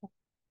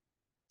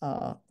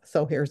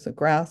 So here's the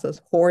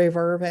grasses, hoary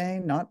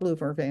vervain, not blue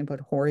vervain, but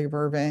hoary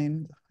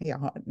vervain, yeah,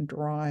 hot and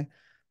dry.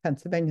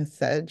 Pennsylvania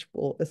sedge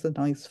is a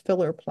nice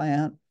filler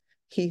plant.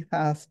 Heath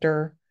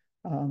aster,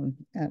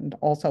 and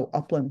also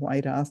upland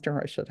white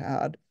aster, I should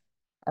add,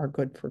 are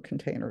good for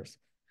containers.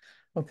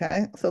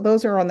 Okay, so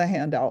those are on the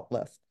handout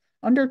list.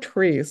 Under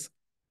trees.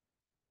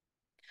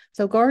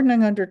 So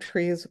gardening under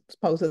trees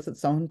poses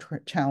its own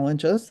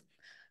challenges.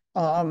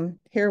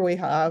 Here we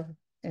have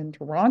in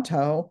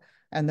Toronto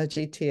and the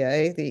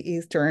GTA, the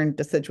Eastern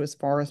Deciduous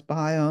Forest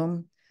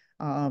biome.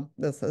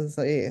 This is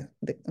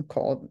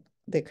called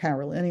the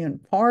Carolinian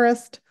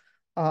Forest.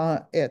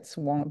 It's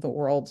one of the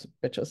world's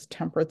richest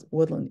temperate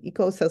woodland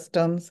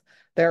ecosystems.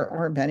 There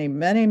are many,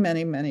 many,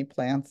 many, many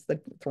plants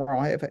that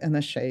thrive in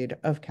the shade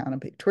of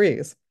canopy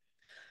trees.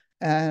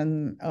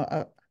 And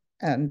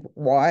and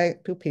why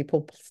do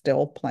people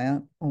still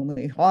plant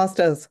only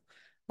hostas?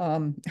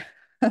 Um,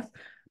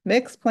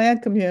 Mixed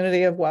plant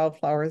community of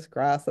wildflowers,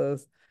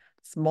 grasses,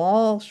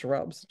 small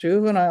shrubs,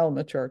 juvenile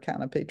mature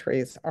canopy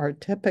trees are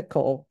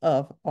typical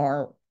of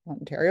our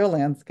Ontario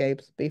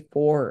landscapes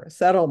before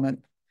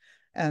settlement.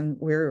 And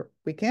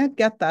we can't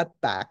get that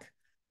back,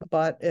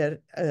 but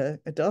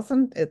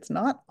it's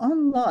not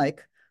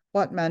unlike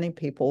what many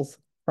people's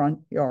front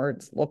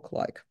yards look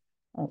like.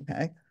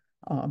 Okay.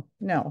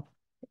 Now,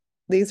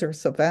 these are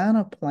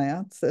savanna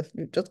plants. If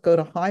you just go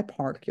to High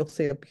Park, you'll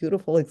see a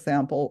beautiful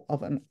example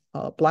of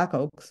a black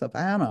oak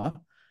savanna.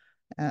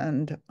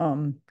 And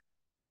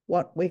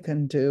what we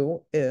can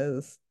do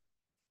is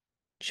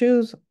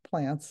choose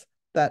plants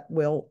that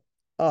will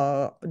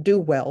do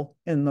well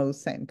in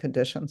those same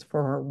conditions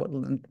for our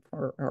woodland,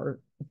 for our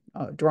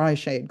dry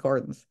shade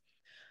gardens.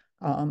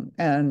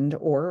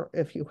 Or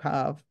if you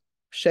have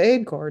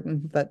shade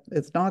garden that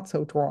is not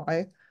so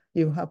dry,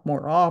 you have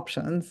more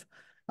options.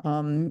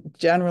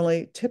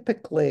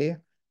 Typically,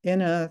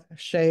 in a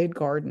shade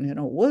garden in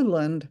a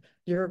woodland,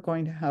 you're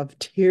going to have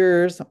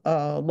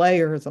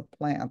layers of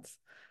plants.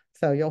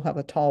 So you'll have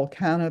a tall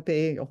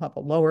canopy, you'll have a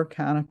lower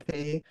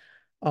canopy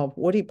of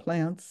woody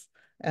plants,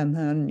 and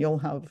then you'll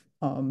have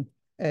an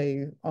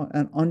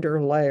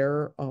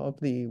underlayer of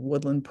the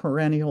woodland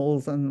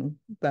perennials, and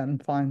then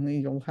finally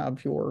you'll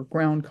have your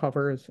ground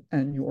covers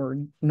and your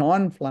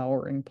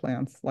non-flowering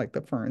plants like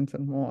the ferns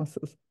and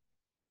mosses.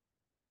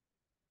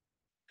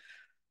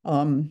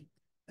 Um,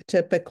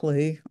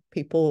 Typically,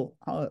 people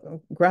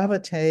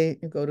gravitate,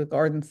 you go to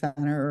garden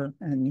center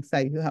and you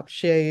say you have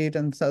shade,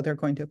 and so they're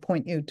going to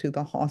point you to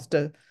the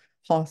hosta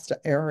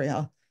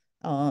area.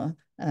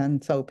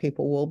 And so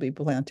people will be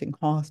planting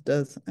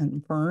hostas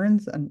and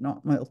ferns and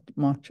not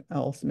much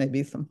else,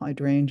 maybe some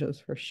hydrangeas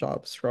for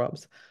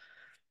shrubs.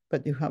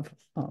 But you have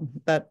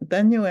that,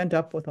 then you end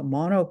up with a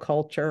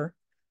monoculture,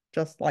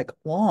 just like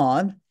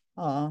lawn.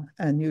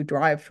 And you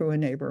drive through a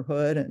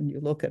neighborhood and you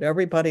look at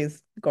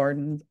everybody's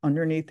gardens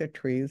underneath the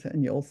trees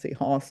and you'll see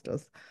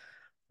hostas.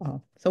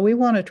 So we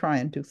want to try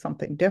and do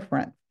something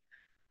different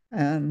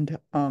and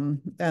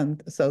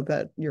so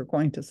that you're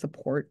going to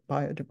support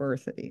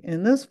biodiversity.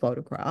 In this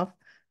photograph,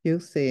 you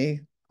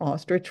see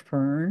ostrich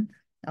fern,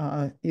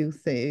 you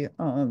see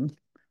a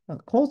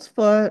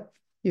coltsfoot,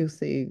 you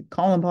see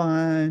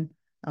columbine,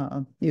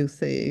 you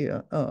see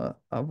a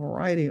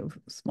variety of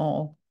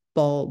small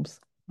bulbs.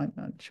 I'm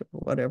not sure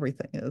what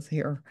everything is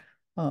here.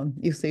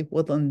 You see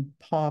woodland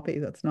poppy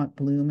that's not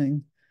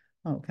blooming.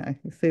 Okay,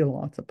 you see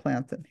lots of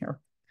plants in here.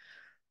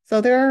 So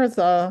there's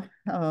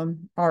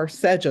our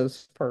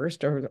sedges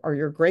first, are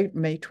your great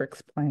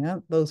matrix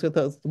plant. Those are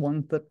those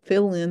ones that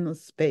fill in the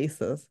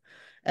spaces.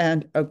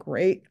 And a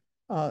great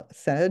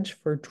sedge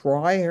for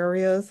dry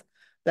areas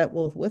that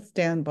will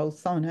withstand both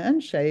sun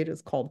and shade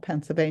is called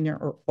Pennsylvania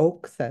or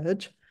oak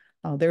sedge.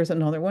 There's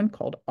another one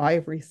called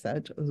ivory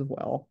sedge as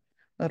well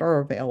that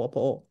are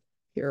available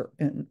here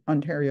in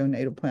Ontario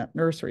native plant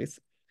nurseries.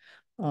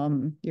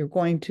 You're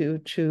going to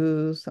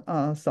choose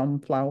some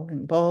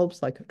flowering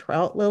bulbs like a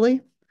trout lily,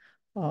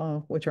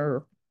 which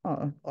are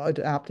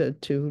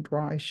adapted to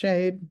dry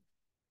shade.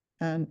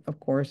 And of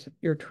course,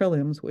 your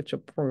trilliums, which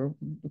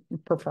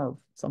prefer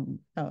some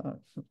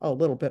a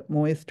little bit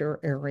moister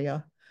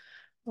area.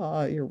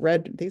 Your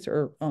red, these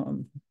are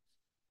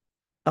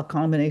a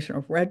combination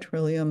of red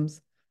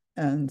trilliums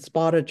and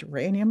spotted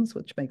geraniums,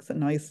 which makes a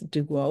nice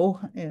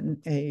duo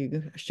in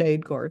a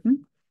shade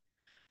garden,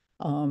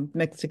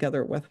 mixed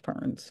together with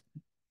ferns.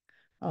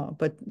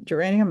 But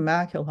Geranium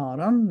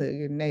maculatum,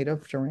 the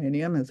native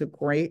geranium, is a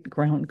great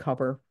ground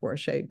cover for a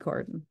shade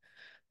garden.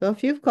 So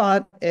if you've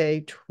got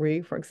a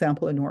tree, for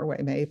example, a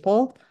Norway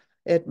maple,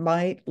 it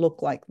might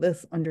look like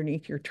this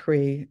underneath your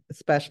tree,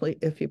 especially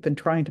if you've been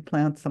trying to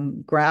plant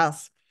some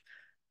grass.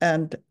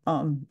 And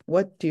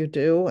what do you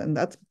do? And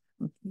that's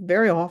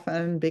very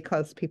often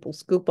because people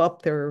scoop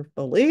up the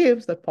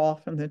leaves that fall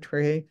from the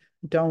tree,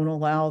 don't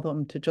allow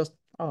them to just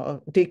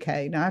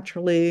decay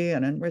naturally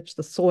and enrich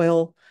the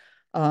soil.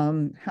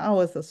 How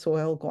is the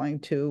soil going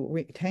to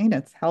retain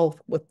its health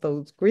with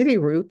those greedy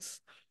roots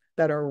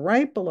that are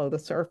right below the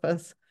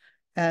surface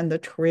and the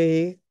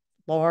tree,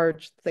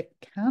 large, thick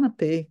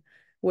canopy,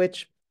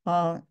 which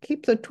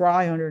keeps it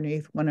dry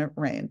underneath when it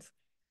rains?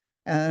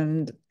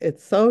 And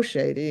it's so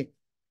shady,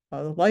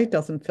 the light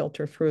doesn't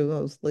filter through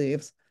those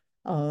leaves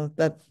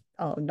that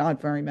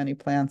not very many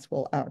plants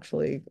will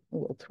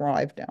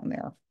thrive down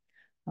there.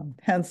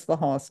 Hence the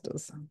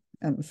hostas.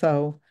 And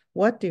so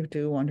what do you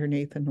do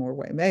underneath a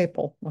Norway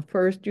maple? Well,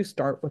 first you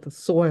start with the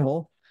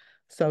soil.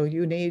 So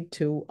you need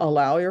to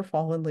allow your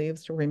fallen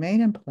leaves to remain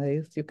in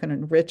place. You can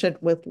enrich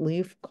it with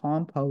leaf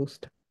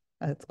compost.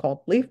 It's called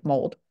leaf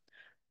mold,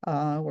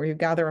 where you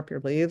gather up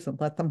your leaves and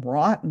let them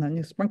rot, and then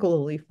you sprinkle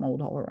the leaf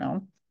mold all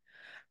around.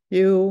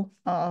 You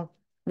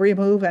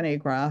remove any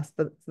grass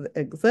that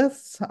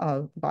exists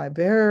by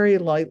very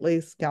lightly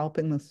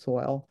scalping the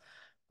soil.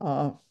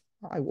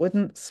 I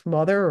wouldn't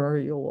smother or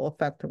you will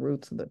affect the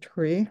roots of the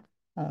tree.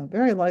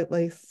 Very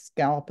lightly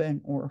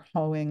scalping or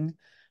hoeing.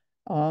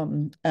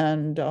 Um,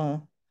 and, uh,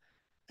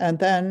 and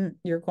then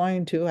you're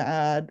going to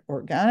add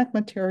organic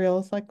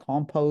materials like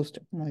compost,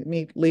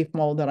 like leaf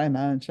mold that I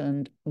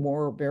mentioned,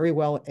 or very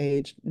well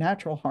aged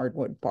natural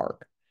hardwood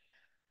bark.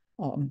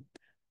 Um,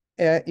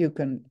 you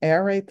can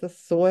aerate the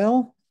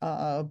soil,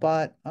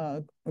 but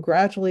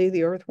gradually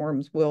the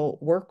earthworms will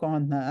work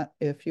on that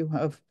if you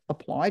have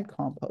applied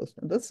compost.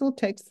 And this will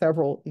take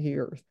several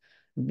years.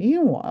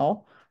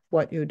 Meanwhile,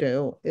 what you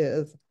do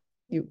is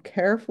you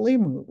carefully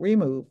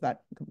remove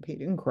that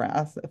competing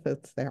grass if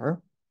it's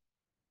there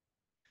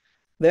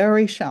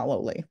very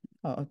shallowly.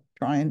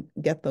 Try and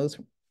get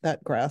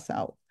that grass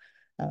out.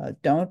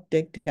 Don't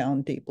dig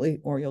down deeply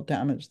or you'll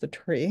damage the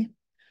tree.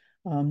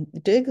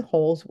 Dig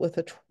holes with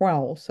a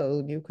trowel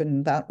so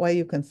that way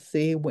you can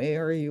see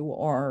where you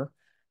are,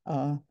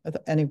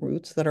 any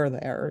roots that are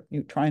there.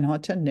 You try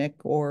not to nick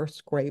or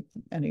scrape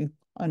any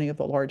of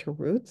the larger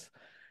roots,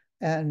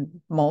 and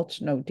mulch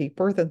no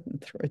deeper than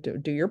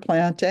do your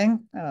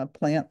planting.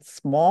 Plant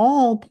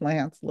small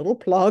plants, little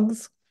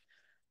plugs,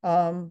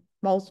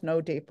 mulch no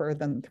deeper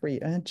than 3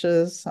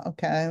 inches.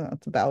 Okay,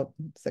 that's about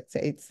 6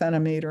 to 8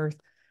 centimeters,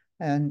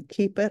 and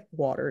keep it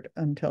watered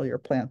until your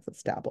plant's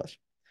established.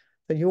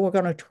 So you are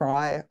going to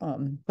try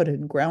put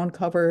in ground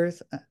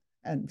covers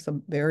and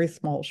some very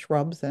small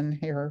shrubs in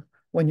here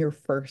when you're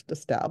first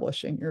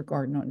establishing your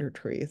garden under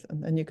trees.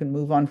 And then you can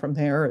move on from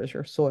there as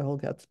your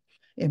soil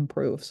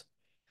improves.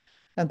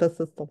 And this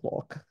is the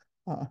look.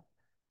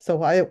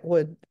 So I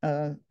would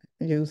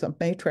use a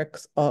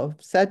matrix of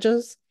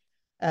sedges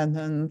and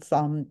then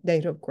some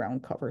native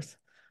ground covers.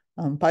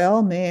 By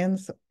all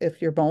means,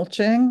 if you're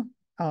mulching,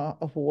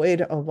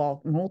 avoid a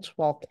mulch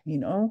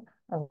volcano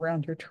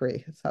around your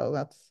tree. So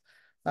that's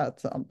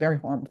That's very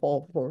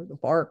harmful for the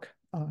bark.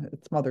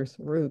 It smothers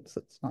the roots.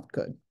 It's not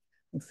good.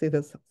 You see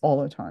this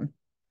all the time.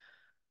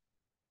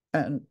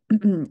 And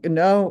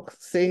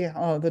see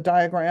the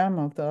diagram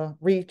of the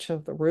reach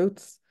of the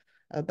roots.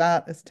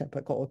 That is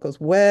typical. It goes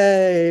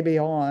way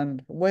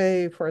beyond,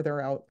 way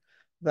further out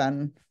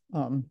than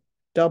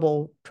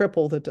double,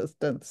 triple the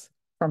distance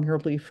from your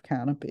leaf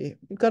canopy.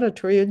 You've got a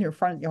tree in your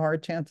front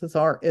yard, chances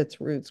are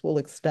its roots will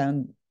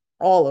extend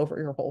all over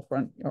your whole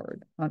front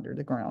yard under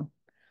the ground.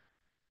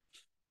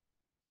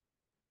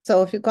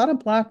 So if you've got a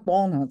black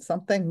walnut,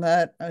 something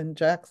that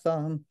injects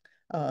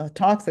a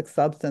toxic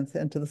substance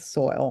into the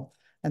soil,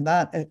 and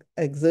that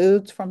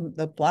exudes from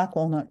the black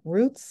walnut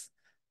roots,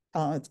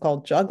 it's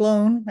called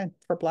juglone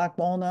for black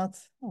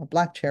walnuts.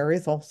 Black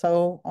cherries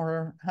also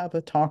have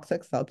a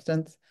toxic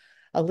substance,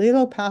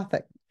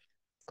 allelopathic,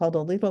 called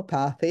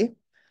allelopathy.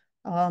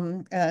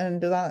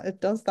 And it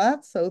does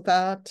that so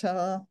that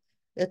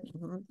it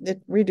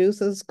it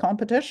reduces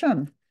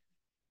competition.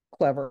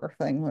 Clever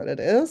thing that it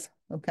is.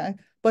 Okay.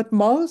 But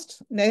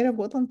most native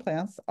woodland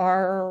plants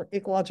are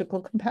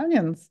ecological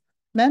companions.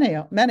 Many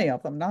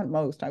of them, not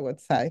most, I would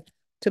say,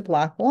 to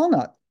black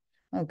walnut.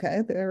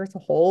 Okay. There's a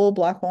whole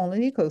black walnut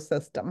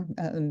ecosystem,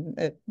 and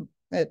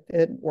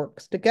it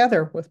works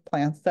together with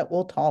plants that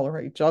will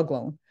tolerate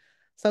juglone.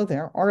 So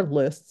there are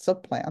lists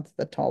of plants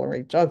that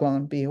tolerate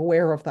juglone. Be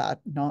aware of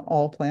that. Not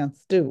all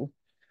plants do.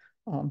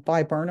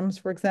 Viburnums,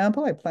 for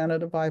example, I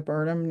planted a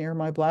viburnum near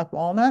my black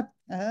walnut,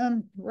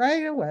 and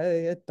right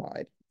away it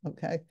died.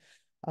 Okay.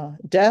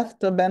 Death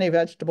to many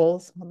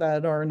vegetables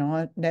that are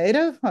not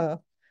native.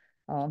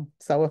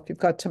 So if you've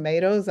got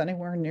tomatoes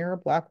anywhere near a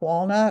black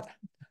walnut,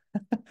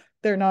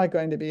 they're not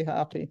going to be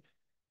happy.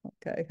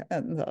 Okay.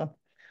 And uh,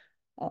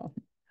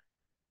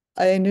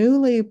 a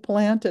newly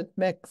planted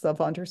mix of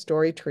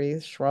understory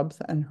trees, shrubs,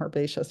 and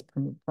herbaceous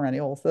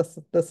perennials.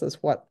 This is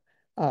what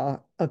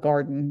a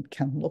garden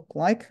can look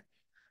like.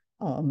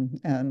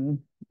 And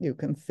you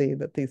can see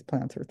that these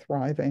plants are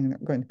thriving. They're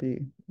going to be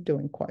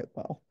doing quite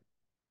well.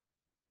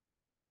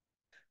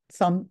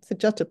 Some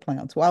suggested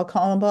plants: wild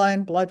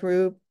columbine,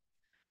 bloodroot,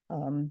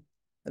 um,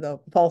 the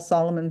false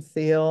Solomon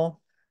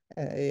seal,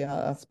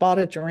 a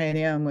spotted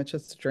geranium, which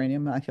is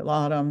Geranium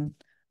maculatum,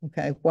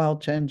 okay,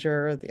 wild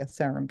ginger, the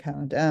Asarum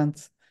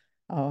canadense,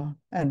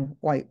 and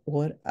white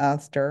wood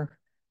aster.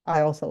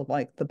 I also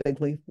like the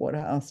big leaf wood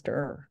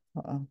aster.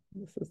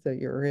 This is the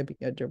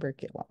Eurybia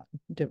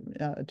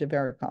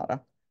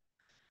divaricata.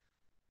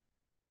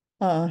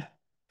 uh,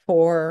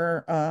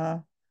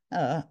 for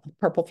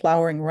purple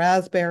flowering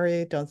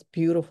raspberry, does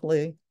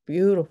beautifully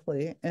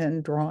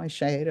in dry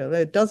shade.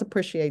 It does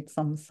appreciate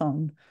some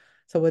sun,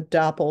 so a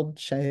dappled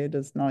shade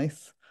is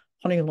nice.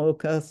 Honey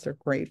locusts are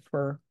great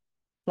for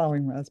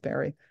flowering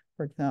raspberry,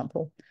 for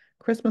example.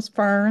 Christmas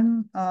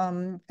fern,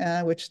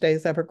 which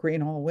stays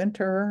evergreen all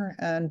winter,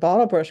 and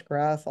bottlebush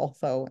grass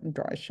also in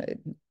dry shade.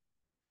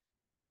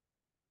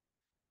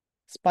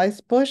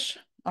 Spice bush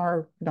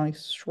are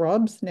nice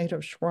shrubs,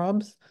 native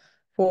shrubs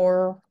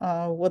for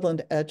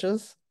woodland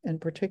edges in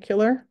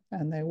particular,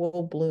 and they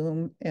will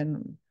bloom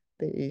in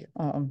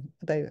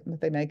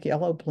they make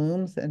yellow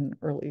blooms in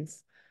early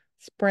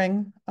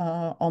spring,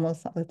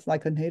 almost it's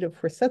like a native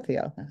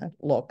forsythia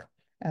look.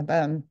 And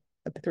then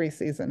at the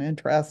three-season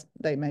interest,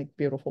 they make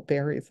beautiful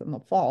berries in the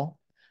fall.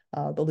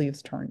 The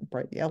leaves turn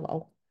bright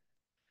yellow.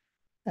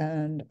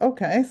 And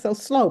okay, so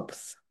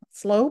slopes.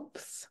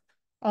 Slopes.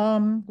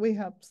 We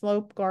have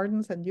slope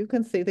gardens, and you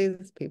can see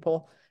these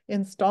people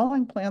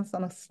installing plants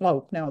on a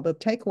slope. Now, the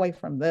takeaway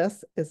from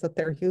this is that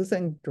they're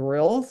using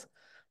drills.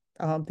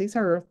 These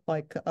are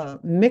like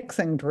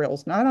mixing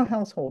drills, not a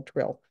household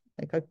drill,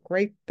 like a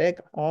great big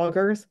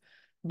augers,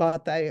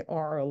 but they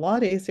are a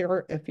lot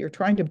easier if you're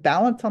trying to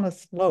balance on a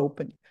slope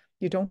and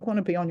you don't want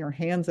to be on your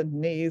hands and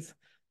knees.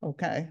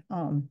 Okay.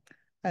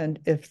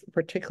 And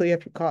particularly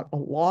if you've got a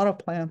lot of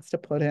plants to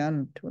put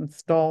in to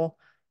install,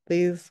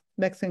 these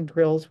mixing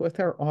drills with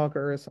their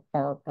augers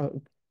are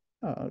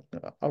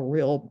a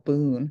real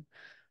boon.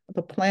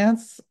 The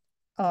plants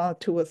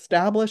to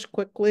establish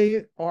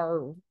quickly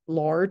are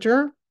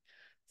larger.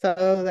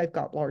 So they've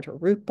got larger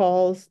root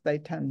balls. They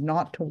tend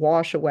not to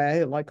wash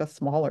away like a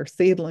smaller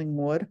seedling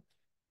would.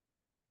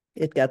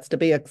 It gets to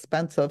be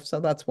expensive, so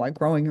that's why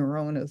growing your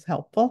own is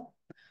helpful.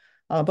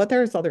 But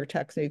there's other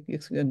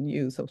techniques you can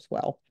use as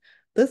well.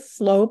 This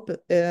slope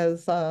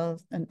is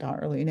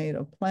entirely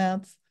native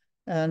plants,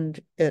 and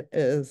it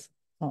is,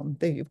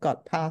 you've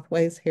got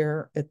pathways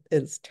here. It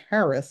is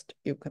terraced,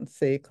 you can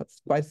see, because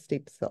it's quite a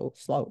steep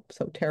slope.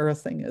 So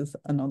terracing is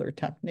another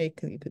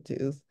technique that you could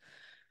use.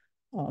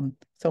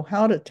 So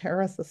how to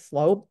terrace a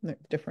slope,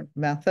 different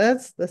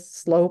methods. This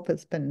slope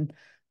has been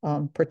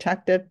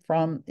protected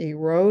from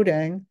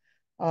eroding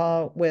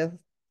with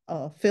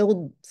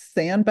filled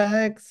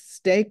sandbags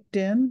staked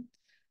in,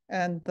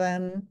 and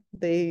then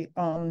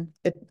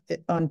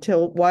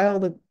until while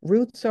the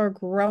roots are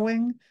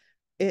growing,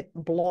 it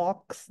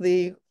blocks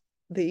the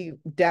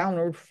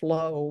downward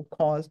flow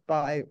caused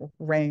by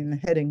rain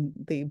hitting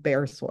the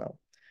bare soil.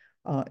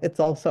 It's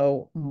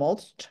also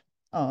mulched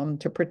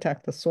to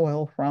protect the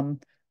soil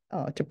from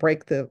to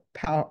break the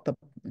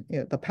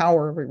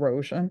power of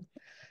erosion.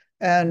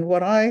 And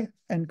what I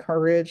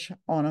encourage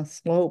on a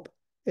slope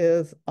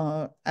is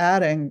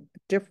adding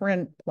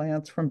different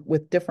plants from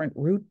with different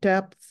root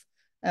depths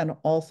and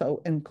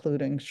also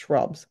including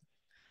shrubs.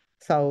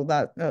 So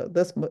that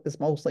this is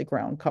mostly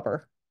ground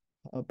cover,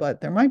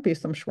 but there might be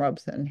some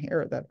shrubs in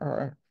here that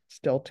are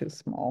still too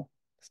small,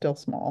 still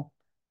small,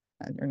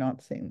 and you're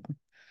not seeing them.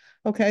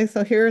 Okay,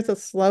 so here's a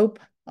slope.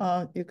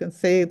 You can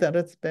see that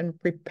it's been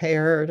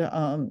prepared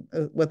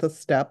with the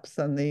steps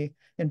and the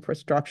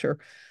infrastructure.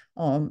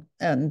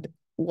 And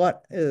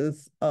what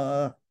is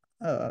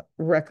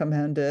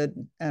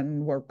recommended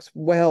and works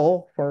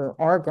well for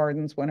our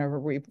gardens whenever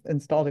we've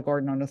installed a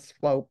garden on a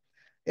slope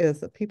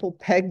is that people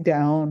peg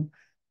down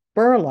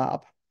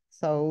burlap.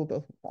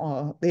 So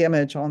the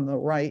image on the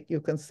right, you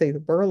can see the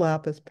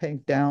burlap is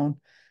pegged down,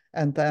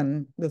 and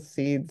then the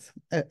seeds,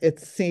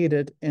 it's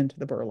seeded into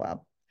the burlap.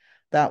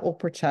 That will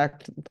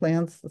protect the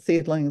plants. The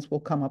seedlings will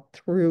come up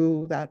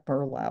through that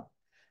burlap.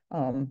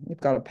 You've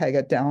got to peg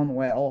it down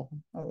well,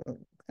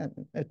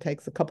 and it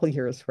takes a couple of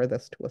years for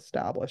this to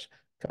establish.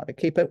 Got to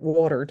keep it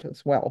watered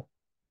as well.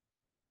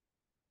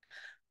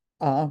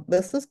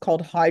 This is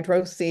called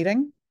hydro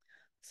seeding.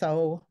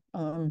 So,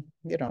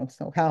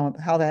 so how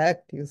the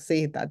heck do you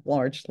seed that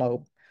large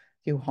slope?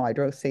 You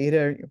hydro seed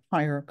it, you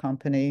hire a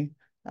company,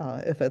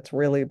 if it's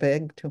really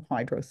big, to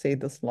hydro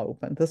seed the slope.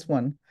 And this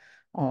one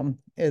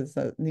is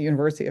the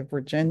University of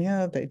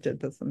Virginia. They did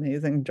this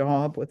amazing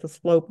job with the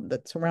slope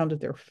that surrounded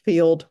their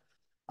field.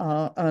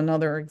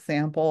 Another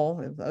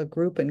example is a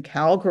group in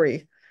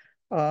Calgary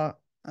uh,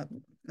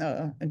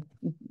 uh,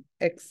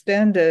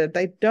 extended,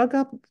 they dug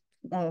up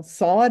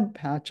sod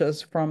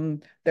patches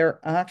from their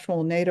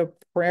actual native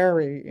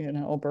prairie in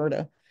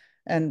Alberta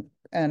and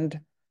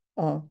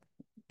uh,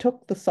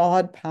 took the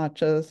sod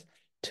patches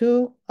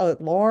to a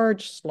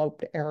large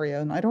sloped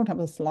area. And I don't have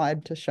a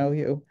slide to show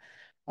you.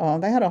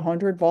 They had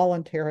 100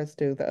 volunteers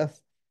do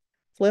this,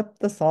 flip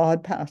the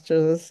sod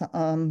patches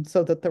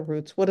so that the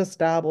roots would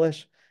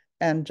establish,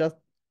 and just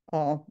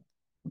uh,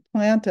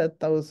 planted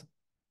those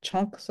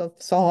chunks of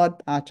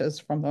sod patches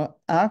from the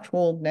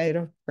actual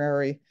native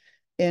prairie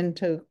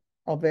into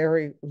a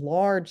very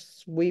large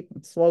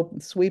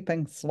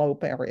sweeping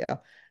slope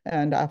area.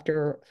 And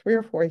after 3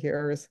 or 4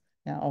 years,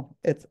 now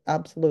it's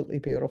absolutely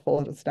beautiful.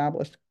 It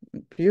established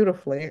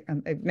beautifully,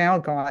 and they've now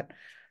got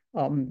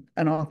an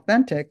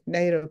authentic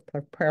native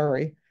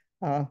prairie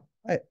uh,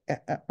 uh,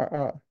 uh,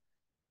 uh,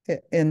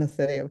 in the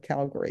city of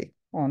Calgary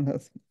on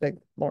this big,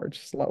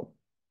 large slope.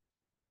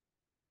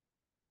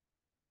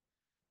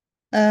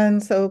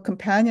 And so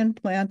companion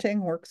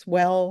planting works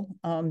well.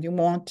 You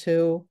want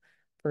to,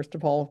 first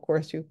of all, of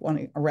course, you want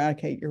to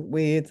eradicate your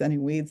weeds, any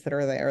weeds that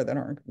are there that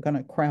aren't going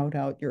to crowd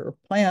out your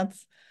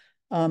plants.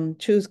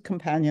 Choose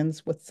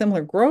companions with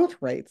similar growth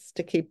rates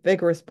to keep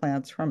vigorous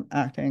plants from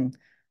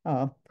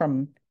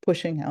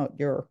pushing out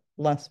your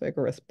less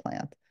vigorous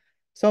plant.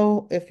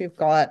 So if you've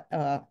got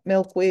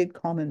milkweed,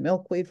 common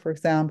milkweed, for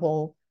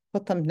example,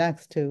 put them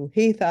next to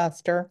heath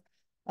aster.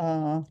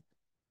 Uh,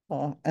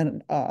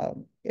 and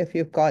if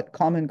you've got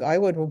I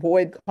would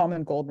avoid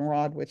common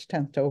goldenrod, which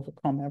tends to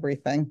overcome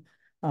everything.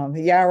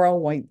 Yarrow,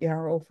 white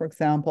yarrow, for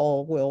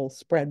example, will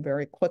spread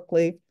very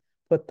quickly.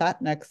 Put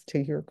that next to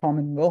your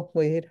common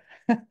milkweed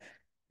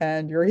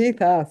and your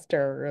heath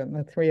aster, and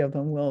the three of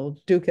them will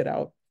duke it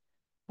out.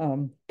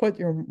 Put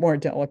your more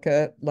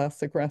delicate,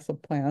 less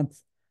aggressive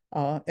plants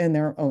in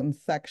their own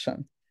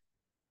section.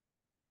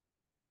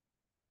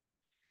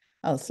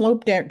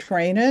 Slope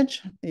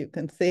drainage, you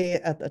can see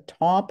at the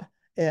top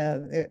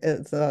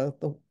is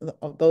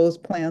those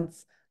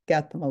plants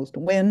get the most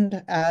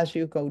wind as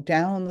you go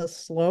down the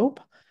slope.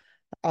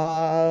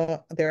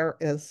 There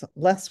is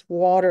less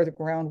water. The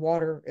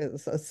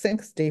groundwater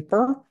sinks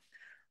deeper.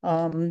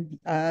 And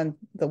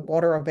the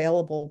water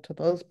available to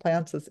those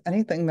plants is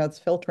anything that's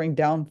filtering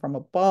down from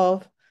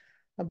above.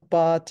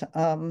 But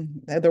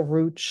the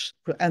roots,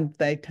 and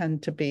they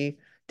tend to be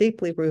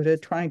deeply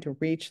rooted, trying to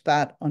reach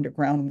that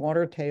underground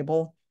water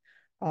table.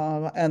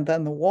 And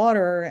then the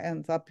water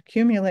ends up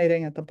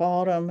accumulating at the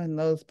bottom, and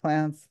those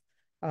plants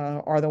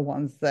are the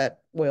ones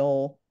that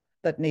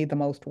need the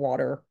most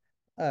water,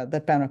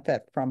 that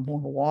benefit from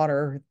more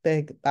water.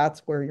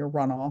 That's where your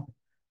runoff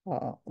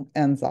uh,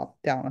 ends up,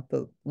 down at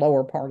the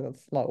lower part of the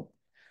slope.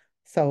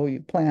 So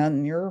you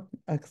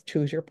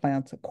choose your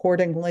plants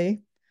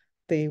accordingly.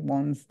 The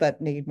ones that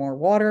need more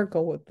water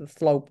go with the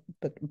slope,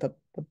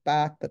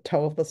 the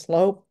toe of the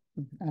slope.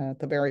 At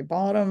the very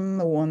bottom,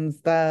 the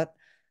ones that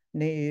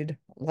need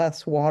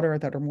less water,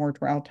 that are more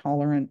drought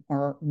tolerant,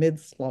 are mid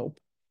slope.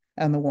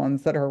 And the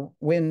ones that are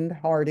wind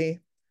hardy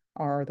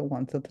are the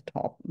ones at the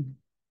top.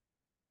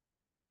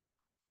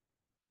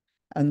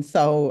 And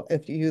so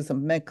if you use a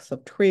mix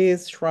of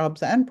trees,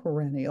 shrubs, and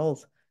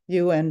perennials,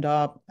 you end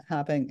up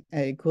having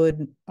a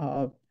good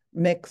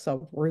mix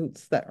of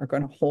roots that are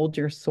going to hold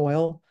your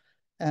soil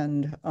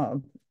and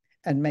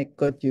make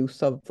good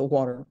use of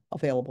the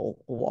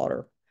available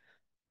water.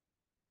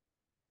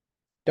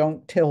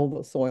 Don't till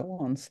the soil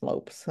on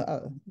slopes.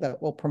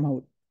 That will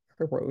promote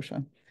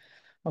erosion.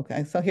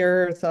 Okay, so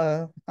here's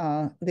the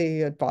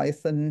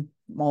advice in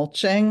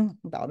mulching,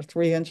 about a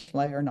 3-inch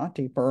layer, not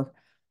deeper,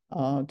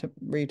 to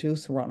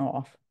reduce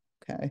runoff.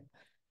 Okay,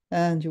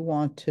 and you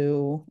want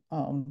to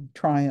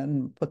try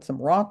and put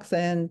some rocks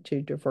in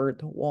to divert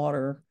the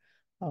water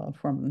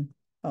from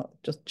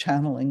just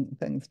channeling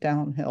things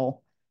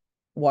downhill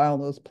while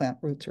those plant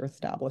roots are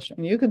established.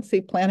 And you can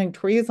see planting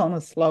trees on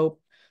a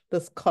slope.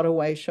 This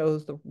cutaway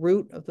shows the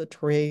root of the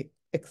tree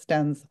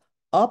extends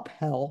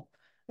uphill.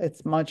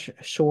 It's much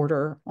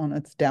shorter on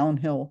its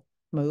downhill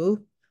move.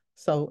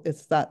 So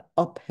it's that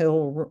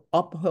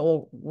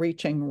uphill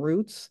reaching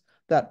roots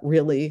that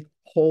really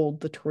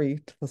hold the tree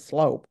to the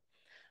slope.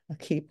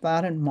 Keep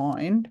that in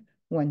mind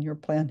when you're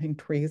planting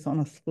trees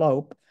on a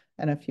slope.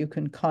 And if you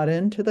can cut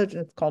into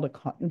it's called a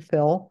cut and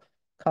fill,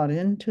 cut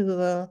into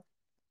the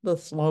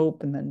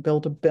slope and then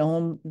build a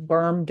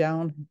berm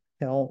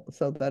downhill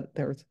so that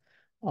there's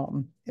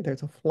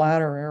a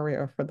flatter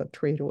area for the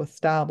tree to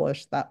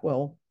establish that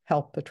will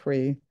help the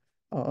tree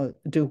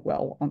do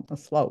well on the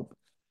slope.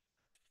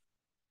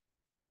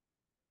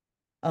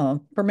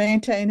 For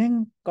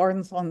maintaining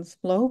gardens on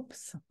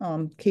slopes,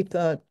 keep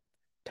the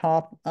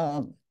top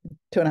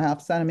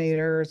 2.5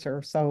 centimeters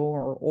or so,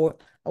 or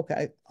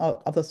okay,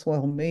 of the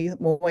soil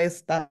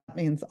moist. That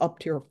means up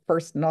to your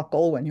first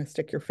knuckle when you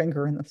stick your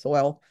finger in the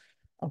soil.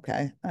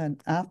 Okay,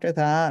 and after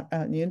that,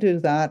 you do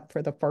that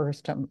for the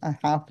first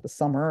half of the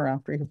summer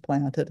after you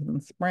planted in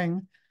the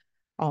spring.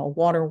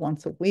 Water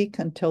once a week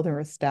until they're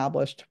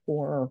established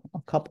for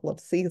a couple of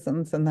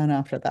seasons, and then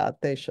after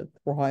that, they should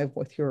thrive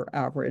with your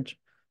average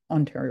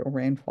Ontario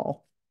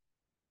rainfall.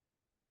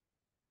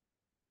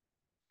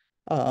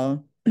 uh,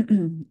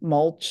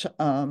 mulch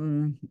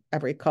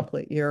every couple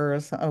of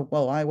years.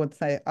 Well, I would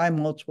say I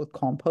mulch with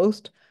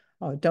compost.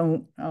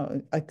 Don't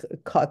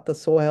cut the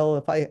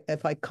soil.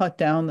 If I cut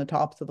down the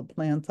tops of the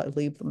plants, I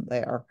leave them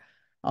there.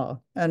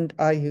 And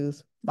I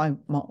use my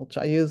mulch.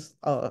 I use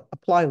a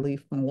fly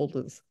leaf mold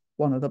is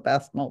one of the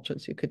best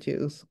mulches you could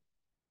use.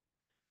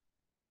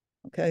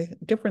 Okay,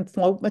 different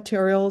slope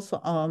materials.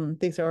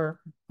 These are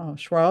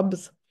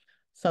shrubs.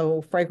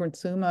 So fragrant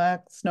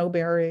sumac,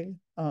 snowberry,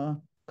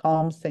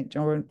 calm St.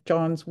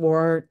 John's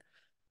wort,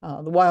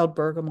 the wild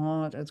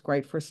bergamot is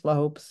great for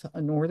slopes,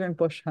 a northern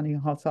bush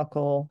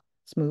honeysuckle,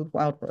 smooth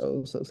wild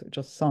rose. Those are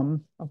just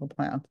some of the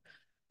plants.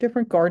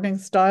 Different gardening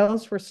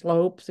styles for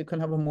slopes. You can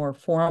have a more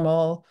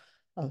formal,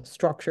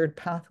 structured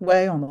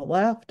pathway on the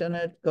left, and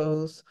it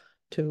goes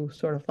to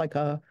sort of like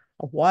a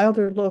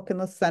wilder look in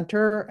the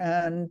center,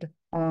 and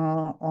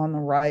on the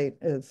right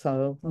is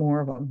more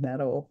of a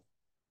meadow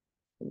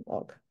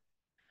look.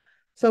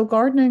 So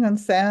gardening on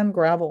sand,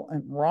 gravel,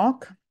 and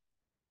rock.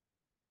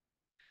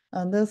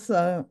 And this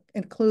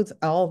includes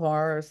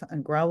alvars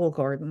and gravel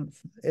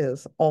gardens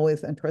is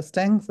always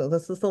interesting. So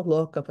this is the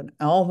look of an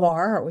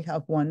alvar. We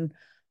have one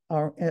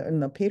in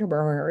the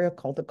Peterborough area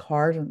called the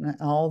Cardin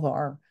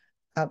alvar.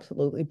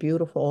 Absolutely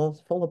beautiful.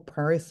 It's full of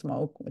prairie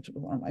smoke, which is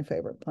one of my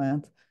favorite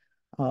plants.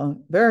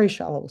 Very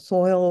shallow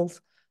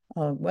soils,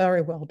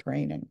 very well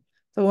draining.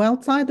 So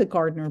outside the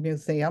Gardner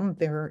Museum,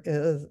 there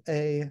is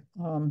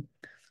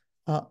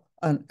uh,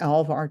 an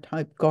alvar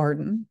type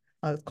garden.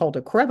 It's called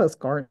a crevice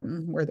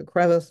garden, where the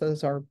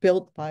crevices are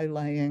built by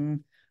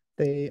laying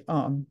the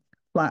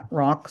flat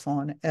rocks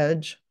on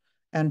edge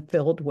and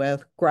filled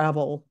with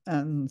gravel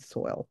and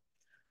soil.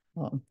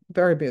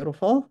 Very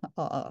beautiful.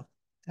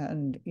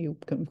 And you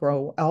can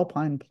grow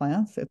alpine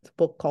plants. It's a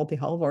book called The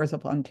Alvars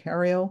of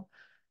Ontario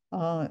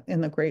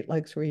in the Great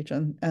Lakes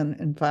region. And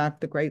in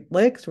fact, the Great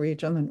Lakes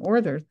region,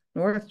 the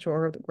north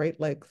shore of the Great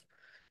Lakes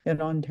in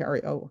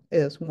Ontario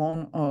is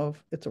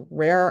it's a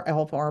rare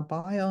alvar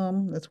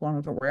biome. It's one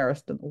of the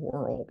rarest in the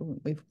world.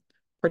 We've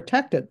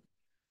protected.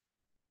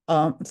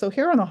 So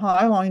here on the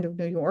High Line of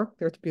New York,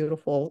 there's a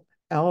beautiful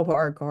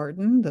alvar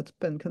garden that's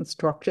been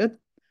constructed.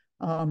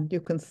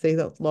 You can see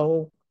those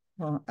low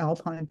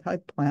alpine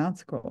type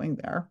plants growing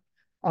there.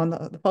 On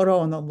the photo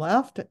on the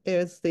left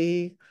is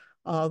the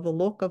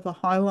look of the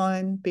High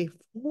Line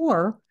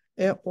before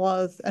it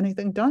was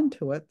anything done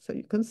to it. So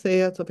you can see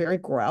it's a very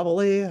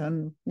gravelly,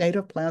 and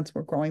native plants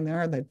were growing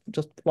there. They've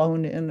just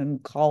flown in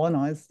and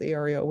colonized the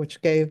area,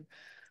 which gave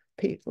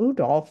Pete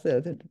Udolph,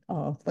 the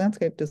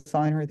landscape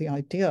designer, the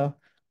idea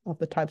of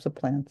the types of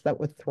plants that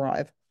would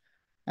thrive.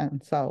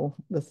 And so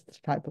this is the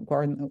type of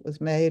garden that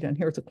was made. And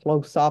here's a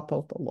close-up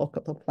of the look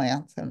of the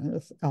plants in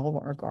this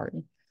alvar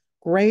garden.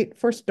 Great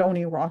for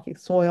stony, rocky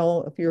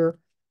soil. If you've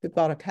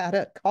got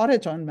a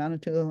cottage on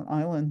Manitoulin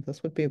Island,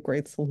 this would be a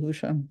great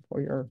solution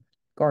for your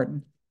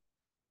garden.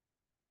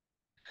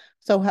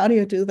 So how do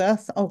you do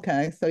this?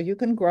 Okay, so you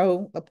can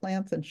grow the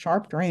plants in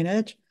sharp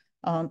drainage.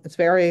 It's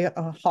very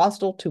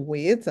hostile to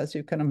weeds, as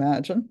you can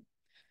imagine.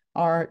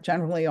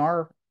 Generally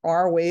our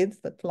weeds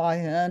that fly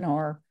in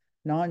are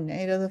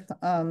non-native,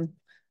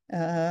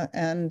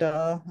 and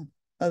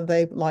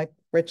they like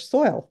rich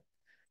soil.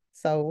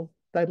 So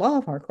they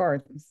love our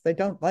gardens. They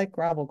don't like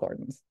gravel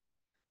gardens.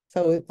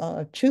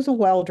 So choose a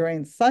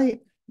well-drained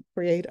site,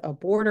 create a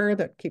border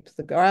that keeps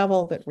the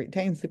gravel, that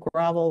retains the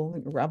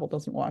gravel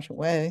doesn't wash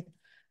away.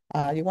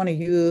 You want to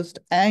use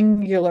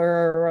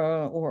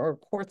angular or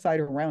quartzite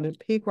or rounded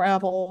pea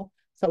gravel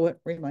so it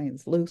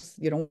remains loose.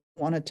 You don't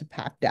want it to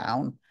pack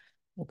down.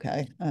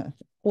 Okay,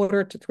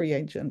 quarter to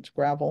 3/8 inch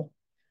gravel.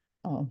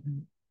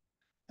 Um,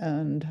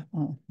 and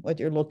what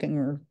you're looking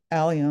are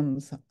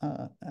alliums.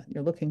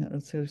 You're looking at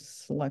a sort of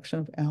selection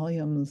of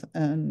alliums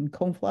and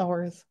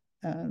coneflowers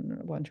and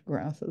a bunch of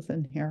grasses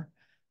in here.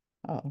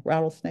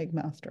 Rattlesnake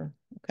master.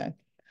 Okay.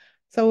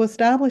 So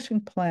establishing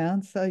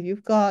plants,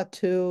 you've got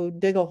to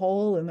dig a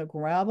hole in the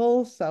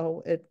gravel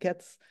so it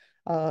gets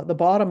the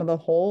bottom of the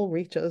hole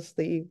reaches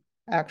the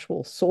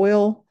actual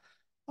soil,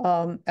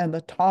 and the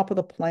top of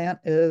the plant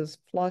is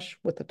flush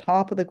with the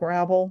top of the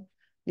gravel.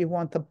 You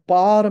want the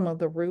bottom of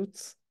the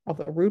roots of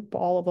the root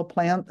ball of a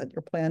plant that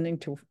you're planting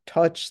to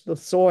touch the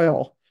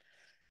soil.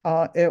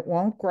 It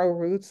won't grow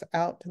roots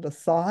out to the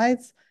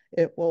sides.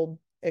 It will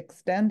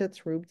extend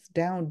its roots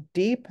down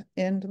deep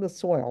into the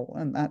soil,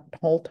 and that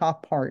whole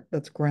top part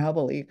that's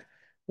gravelly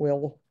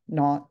will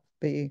not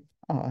be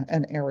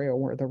an area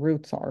where the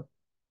roots are.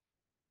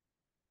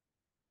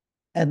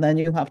 And then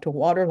you have to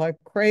water like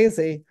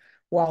crazy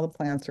while the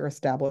plants are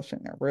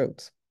establishing their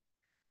roots.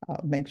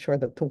 Make sure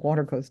that the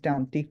water goes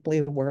down deeply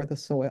where the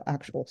soil,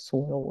 actual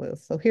soil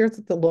is. So here's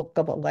the look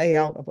of a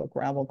layout of a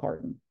gravel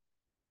garden.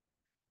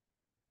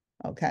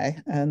 Okay,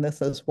 and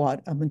this is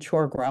what a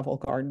mature gravel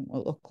garden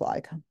will look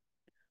like.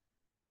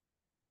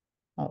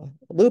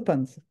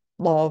 Lupins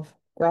love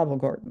gravel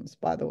gardens,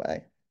 by the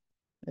way,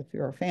 if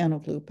you're a fan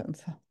of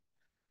lupins.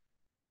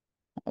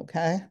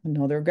 Okay,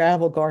 another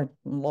gravel garden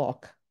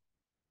look.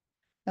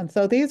 And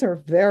so these are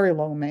very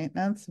low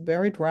maintenance,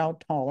 very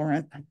drought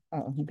tolerant,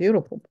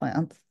 beautiful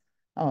plants.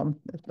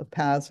 The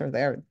paths are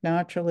there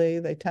naturally.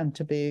 They tend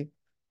to be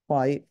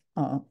quite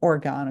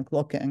organic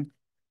looking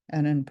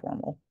and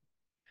informal.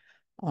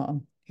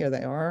 Here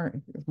they are,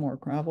 more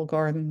gravel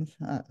gardens.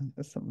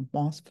 There's some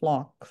moss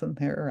phlox in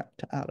there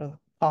to add a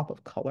pop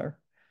of color.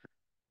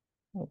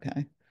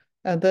 Okay.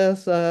 And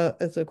this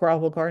is a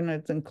gravel garden.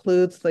 It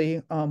includes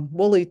the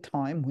woolly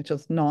thyme, which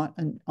is not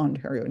an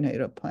Ontario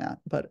native plant,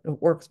 but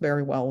it works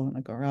very well in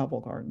a gravel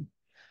garden.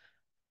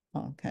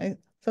 Okay.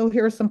 So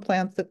here are some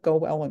plants that go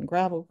well in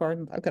gravel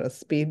gardens. I've got to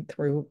speed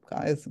through,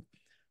 guys.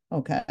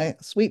 Okay.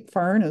 Sweet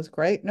fern is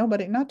great.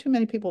 Not too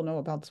many people know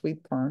about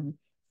sweet fern.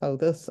 So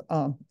this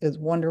is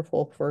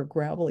wonderful for a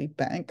gravelly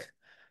bank.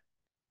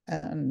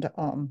 And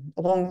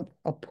along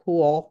a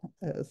pool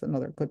is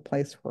another good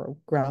place for a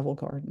gravel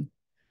garden.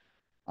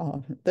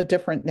 The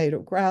different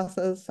native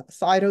grasses.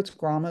 Cytodes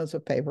grama is a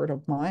favorite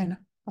of mine.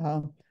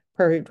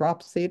 Prairie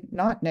dropseed,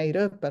 not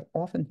native, but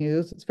often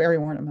used. It's very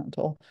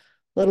ornamental.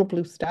 Little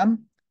blue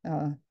stem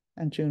and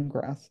June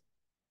grass.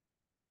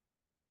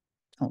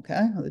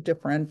 Okay, the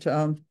different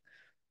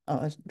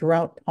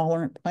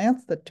drought-tolerant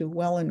plants that do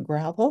well in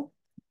gravel.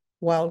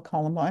 Wild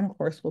columbine, of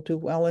course, will do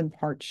well in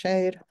part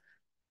shade.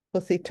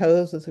 Pussy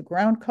toes is a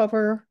ground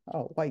cover.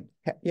 White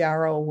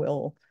yarrow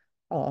will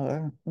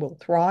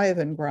thrive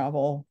in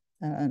gravel,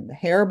 and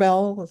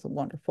harebell is a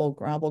wonderful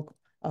gravel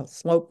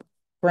slope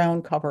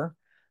ground cover.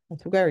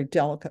 It's a very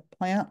delicate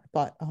plant,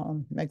 but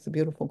makes a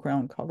beautiful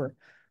ground cover.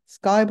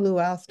 Sky blue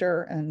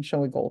aster and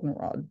showy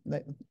goldenrod.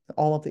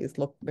 All of these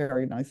look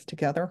very nice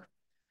together.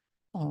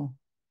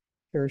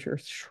 Here's your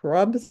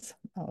shrubs.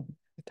 I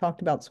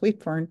talked about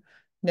sweet fern,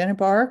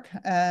 nennebark,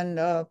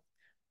 and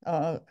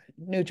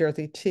New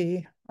Jersey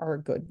tea are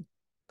good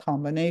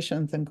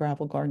combinations in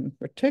gravel gardens,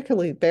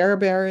 particularly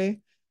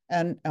bearberry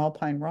and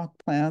alpine rock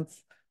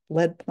plants.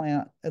 Lead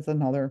plant is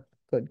another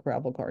good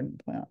gravel garden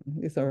plant.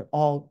 These are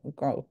all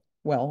grow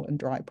well in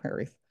dry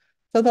prairies.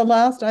 So the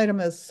last item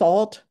is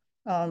salt.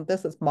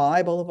 This is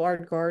my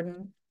boulevard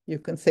garden. You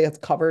can see it's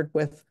covered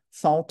with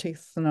salty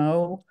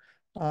snow.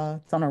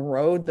 It's on a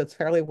road that's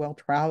fairly well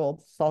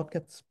traveled. Salt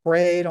gets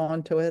sprayed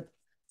onto it.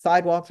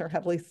 Sidewalks are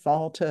heavily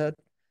salted.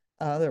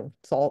 The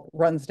salt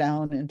runs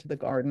down into the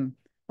garden.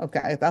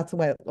 Okay, that's the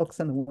way it looks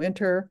in the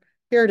winter.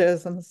 Here it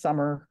is in the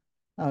summer.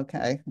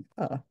 Okay,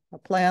 the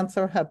plants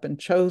have been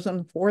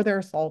chosen for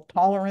their salt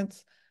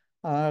tolerance.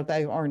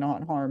 They are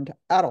not harmed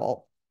at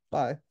all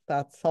by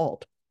that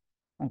salt.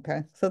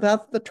 Okay, so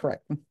that's the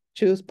trick.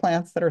 Choose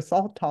plants that are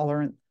salt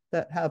tolerant,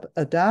 that have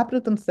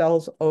adapted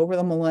themselves over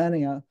the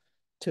millennia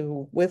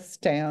to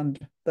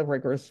withstand the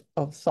rigors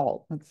of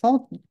salt. And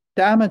salt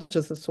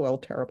damages the soil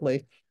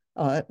terribly.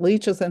 It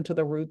leaches into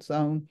the root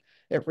zone.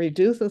 It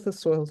reduces the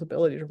soil's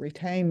ability to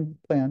retain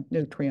plant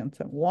nutrients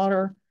and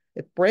water.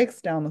 It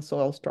breaks down the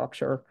soil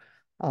structure.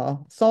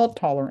 Salt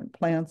tolerant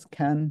plants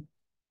can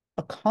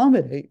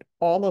accommodate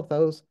all of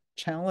those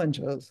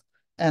challenges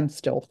and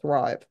still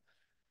thrive.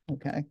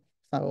 Okay,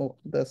 so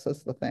this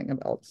is the thing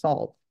about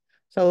salt.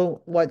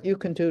 So what you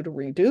can do to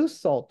reduce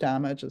salt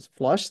damage is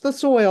flush the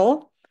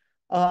soil.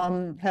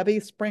 Heavy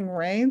spring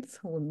rains,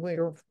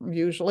 we're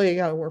usually,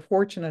 we're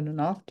fortunate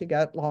enough to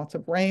get lots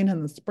of rain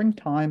in the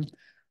springtime.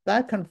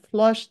 That can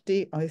flush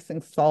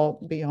de-icing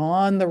salt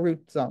beyond the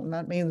root zone.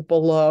 That means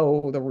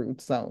below the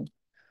root zone.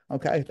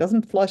 Okay, it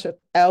doesn't flush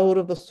it out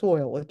of the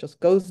soil. It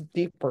just goes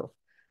deeper,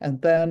 and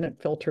then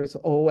it filters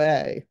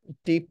away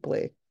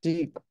deeply,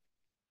 deep.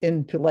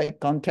 into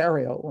Lake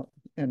Ontario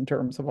in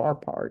terms of our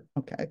part.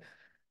 Okay.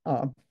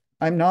 Uh,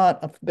 I'm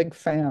not a big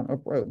fan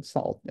of road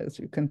salt, as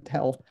you can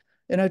tell.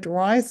 In a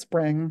dry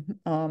spring,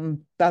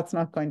 that's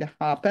not going to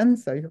happen.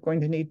 So you're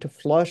going to need to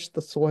flush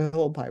the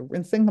soil by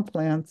rinsing the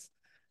plants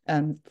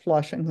and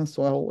flushing the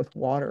soil with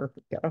water.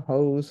 Get a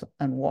hose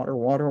and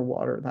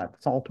water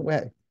that salt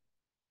away.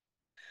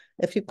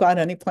 If you've got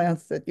any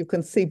plants that you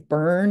can see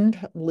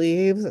burned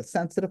leaves,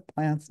 sensitive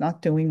plants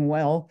not doing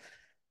well,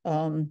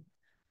 um,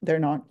 they're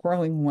not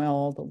growing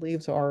well. The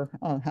leaves are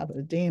have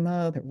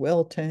edema, they're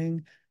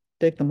wilting.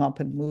 Dig them up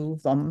and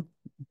move them,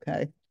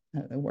 okay,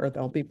 where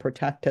they'll be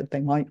protected.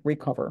 They might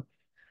recover.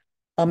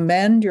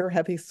 Amend your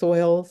heavy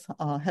soils.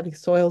 Heavy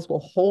soils will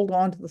hold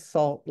on to the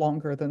salt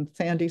longer than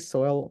sandy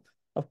soil,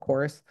 of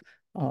course.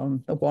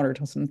 The water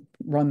doesn't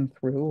run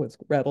through as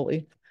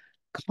readily.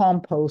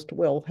 Compost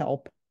will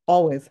help,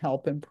 always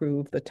help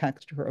improve the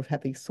texture of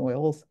heavy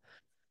soils.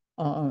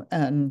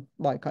 And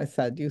like I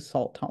said, use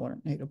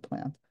salt-tolerant native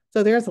plants.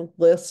 So there's a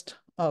list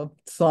of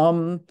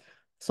some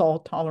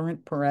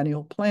salt-tolerant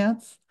perennial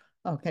plants.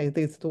 Okay,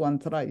 these are the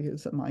ones that I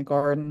use in my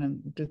garden,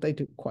 and they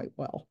do quite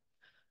well.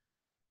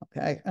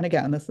 Okay, and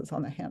again, this is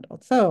on the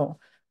handout. So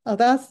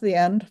that's the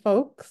end,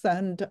 folks.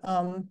 And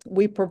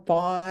we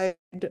provide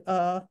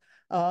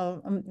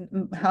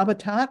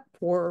habitat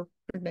for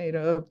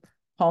native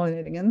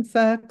pollinating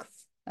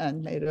insects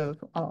and native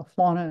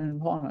fauna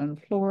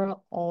and flora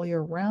all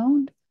year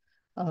round.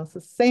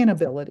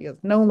 Sustainability is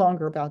no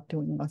longer about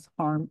doing less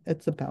harm.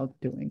 It's about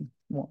doing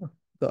more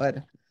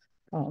good.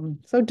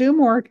 So do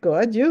more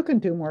good. You can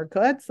do more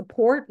good.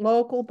 Support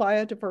local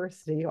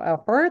biodiversity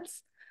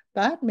efforts.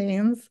 That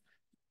means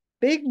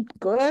be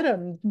good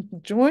and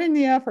join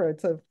the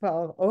efforts of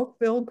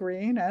Oakville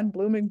Green and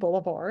Blooming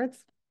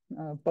Boulevards.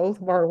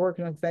 Both of our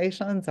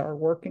organizations are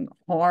working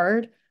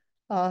hard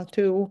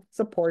to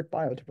support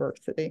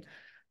biodiversity.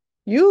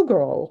 You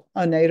grow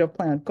a native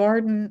plant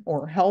garden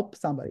or help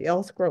somebody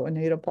else grow a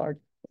native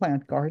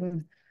plant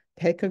garden.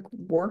 Take a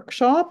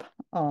workshop,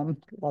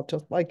 well,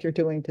 just like you're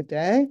doing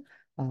today.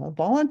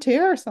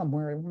 Volunteer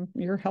somewhere.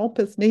 Your help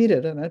is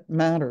needed and it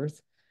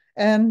matters.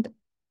 And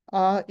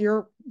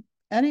your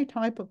any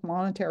type of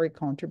monetary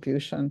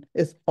contribution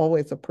is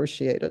always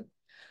appreciated.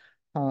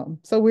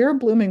 So we're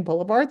Blooming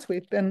Boulevards.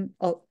 We've been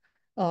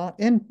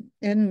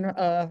in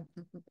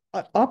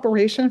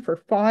operation for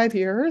 5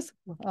 years,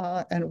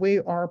 and we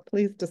are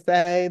pleased to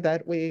say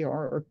that we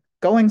are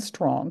going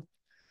strong.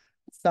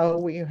 So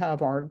we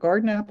have our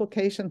garden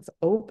applications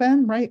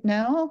open right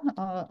now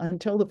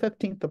until the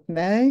 15th of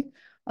May.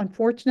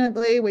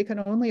 Unfortunately, we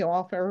can only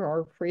offer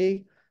our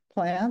free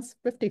plants,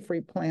 50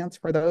 free plants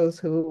for those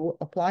who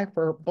apply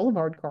for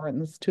Boulevard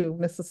Gardens to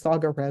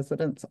Mississauga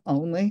residents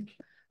only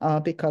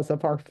because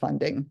of our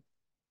funding.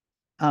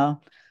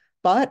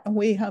 But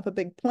we have a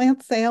big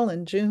plant sale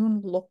in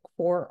June. Look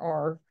for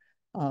our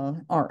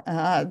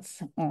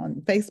ads on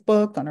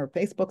Facebook, on our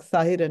Facebook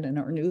site, and in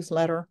our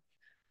newsletter,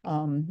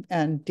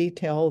 and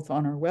details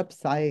on our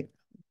website,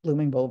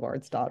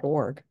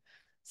 bloomingboulevards.org.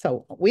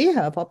 So we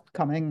have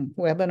upcoming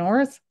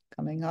webinars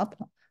coming up,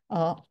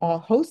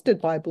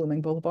 hosted by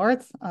Blooming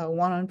Boulevards.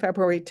 One on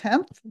February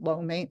 10th,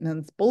 low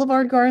maintenance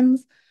boulevard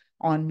gardens.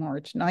 On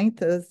March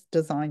 9th is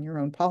Design Your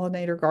Own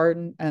Pollinator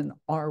Garden, and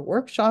our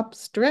workshops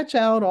stretch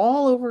out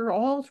all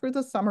through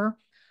the summer,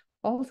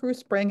 all through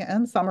spring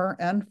and summer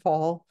and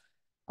fall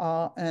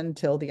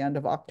until the end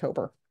of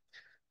October.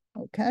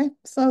 Okay,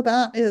 so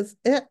that is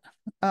it.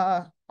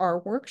 Our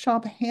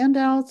workshop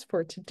handouts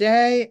for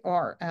today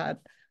are at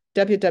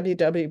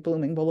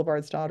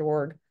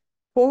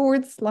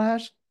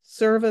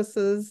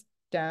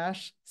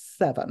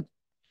www.bloomingboulevards.org/services-7.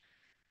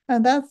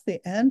 And that's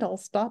the end. I'll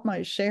stop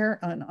my share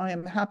and I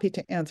am happy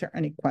to answer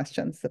any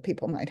questions that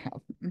people might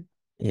have.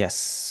 Yes,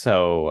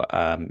 so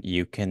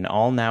you can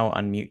all now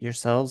unmute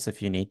yourselves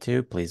if you need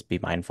to. Please be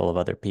mindful of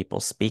other people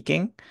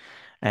speaking.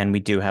 And we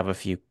do have a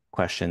few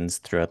questions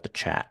throughout the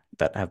chat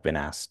that have been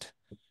asked.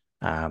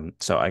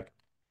 So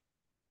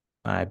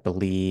I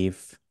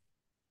believe,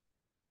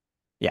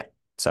 yeah.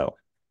 So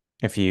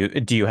if you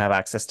do you have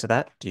access to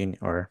that? Do you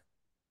or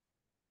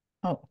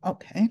Oh,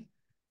 okay.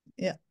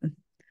 Yeah.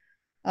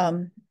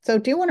 So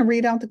do you want to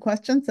read out the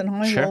questions and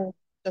I Sure. will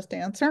just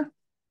answer?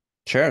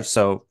 Sure.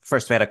 So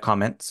first we had a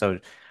comment. So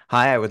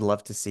hi, I would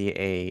love to see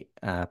a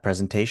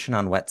presentation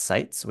on wet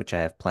sites, which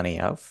I have plenty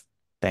of.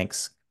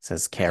 Thanks,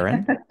 says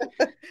Karen.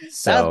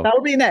 So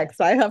That'll be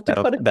next. I have to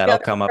put that'll together a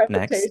come up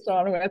next. presentation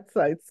on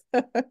websites.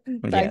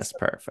 Thanks Yes, for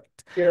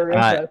perfect. your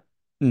Uh, interest.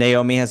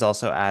 Naomi has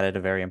also added a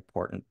very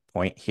important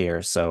point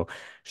here. So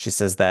she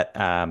says that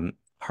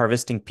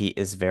harvesting peat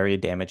is very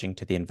damaging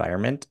to the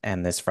environment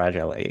and this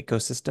fragile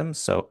ecosystem.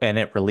 So, and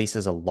it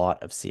releases a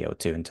lot of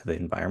CO2 into the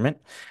environment.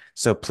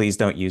 So please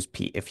don't use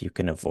peat if you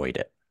can avoid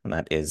it. And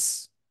that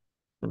is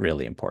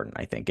really important.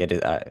 I think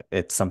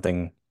it's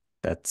something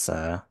that's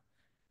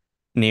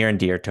near and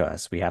dear to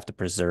us. We have to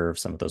preserve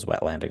some of those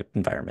wetland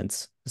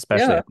environments,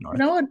 especially Yeah, up north.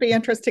 it'd be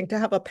interesting to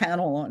have a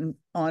panel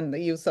on the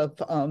use of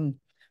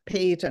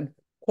peat and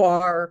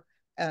coir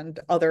and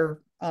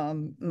other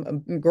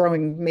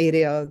growing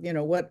media,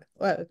 what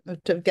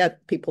to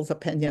get people's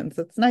opinions.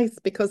 It's nice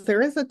because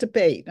there is a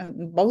debate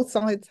and both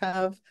sides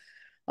have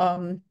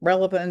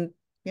relevant,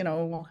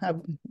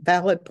 have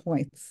valid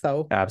points.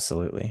 So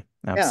Absolutely.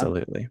 yeah.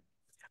 Absolutely.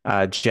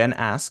 Jen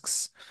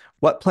asks,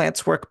 what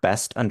plants work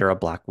best under a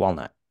black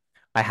walnut?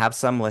 I have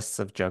some lists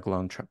of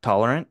juglone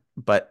tolerant,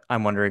 but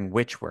I'm wondering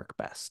which work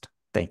best.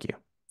 Thank you.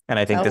 And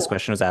I think this Oh,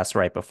 question was asked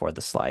right before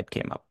the slide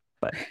came up,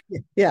 but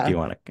if yeah. you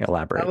want to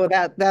elaborate. Oh,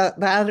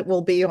 that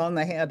will be on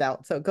the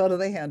handout. So go to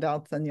the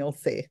handouts and you'll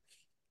see.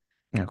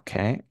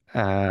 Okay.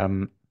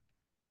 So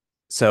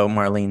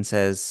Marlene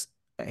says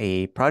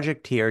a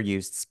project here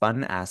used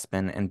spun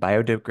aspen and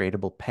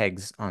biodegradable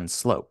pegs on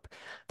slope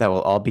that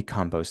will all be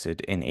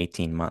composted in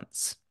 18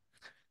 months.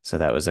 So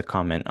that was a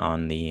comment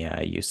on the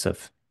use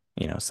of,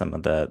 some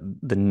of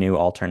the new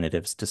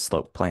alternatives to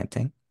slope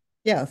planting.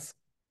 Yes.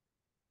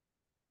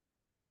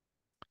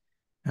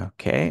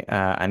 Okay.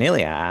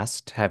 Anelia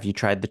asked, have you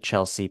tried the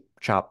Chelsea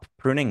chop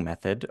pruning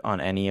method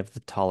on any of the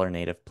taller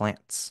native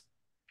plants?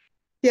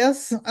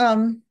 Yes.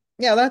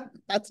 Yeah,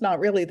 that's not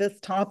really this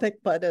topic,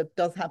 but it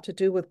does have to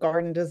do with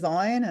garden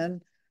design.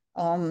 And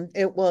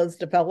it was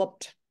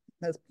developed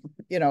as,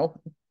 you know,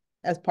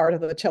 as part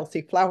of the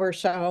Chelsea Flower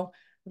Show.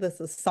 This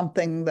is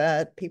something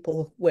that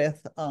people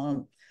with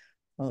an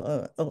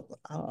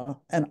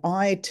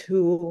eye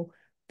to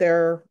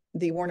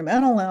the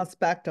ornamental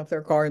aspect of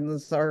their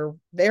gardens are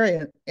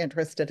very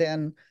interested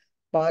in.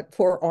 But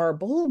for our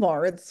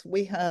boulevards,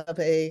 we have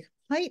a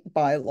height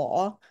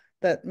bylaw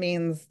that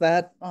means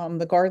that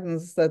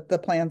the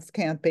plants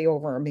can't be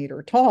over 1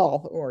 meter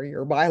tall, or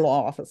your bylaw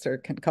officer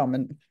can come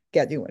and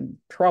get you in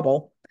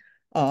trouble.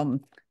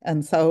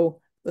 And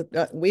so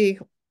we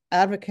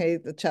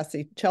advocate the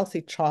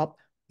Chelsea chop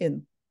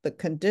in the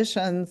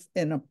conditions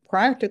in a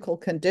practical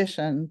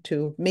condition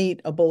to meet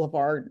a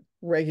boulevard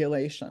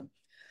regulation.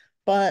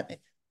 But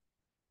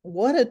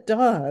what it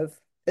does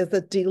is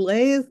it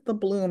delays the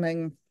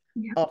blooming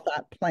Yeah. of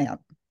that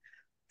plant.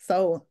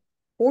 So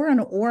for an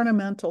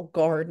ornamental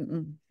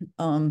garden,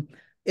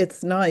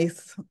 it's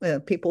nice.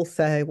 People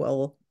say,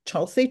 well,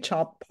 Chelsea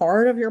chop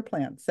part of your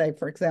plant. Say,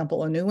 for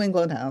example, a New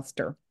England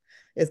aster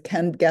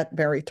can get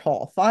very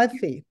tall, 5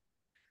 feet.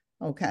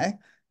 Okay.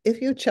 If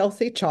you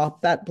Chelsea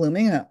chop that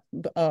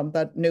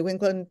that New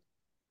England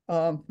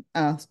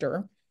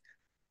aster,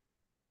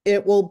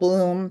 it will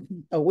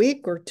bloom a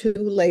week or two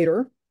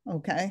later.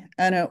 Okay.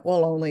 And it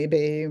will only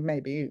be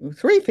maybe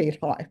 3 feet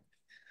high.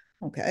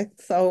 Okay.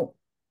 So,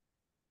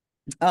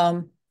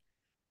 um,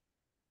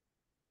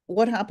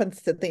 what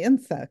happens to the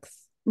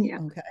insects? Yeah.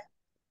 Okay.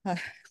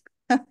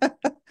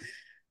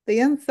 The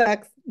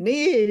insects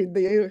need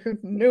the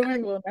New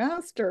England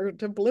aster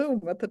to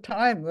bloom at the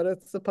time that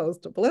it's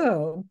supposed to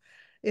bloom.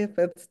 If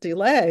it's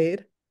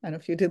delayed, and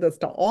if you do this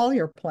to all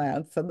your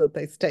plants so that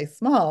they stay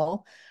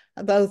small,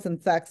 those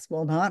insects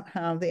will not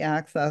have the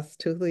access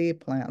to the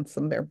plants,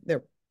 and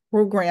they're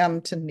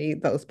programmed to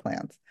need those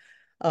plants.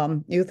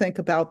 You think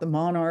about the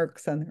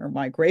monarchs and their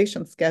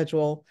migration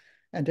schedule,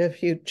 and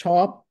if you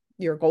chop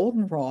your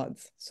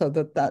goldenrods so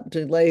that that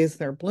delays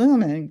their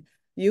blooming,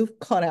 you've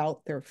cut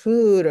out their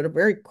food at a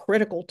very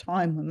critical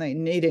time when they're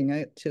needing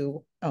it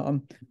to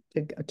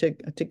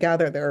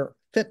gather their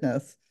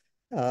fitness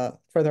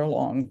for their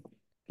long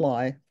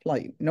flight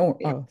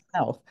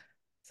south.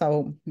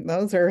 So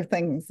those are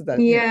things that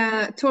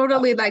Yeah,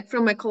 totally, like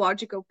from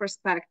ecological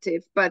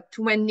perspective. But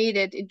when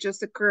needed, it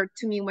just occurred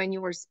to me when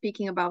you were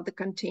speaking about the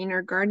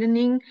container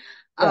gardening,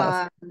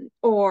 yes, um,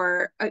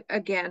 or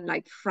again,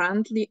 like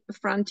front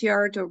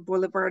yard or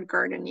boulevard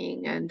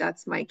gardening, and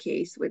that's my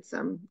case with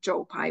some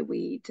Joe Pye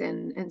wheat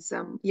and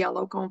some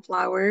yellow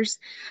coneflowers.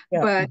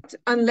 yeah, But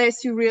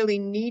unless you really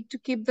need to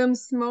keep them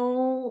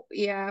small,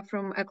 yeah,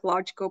 from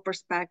ecological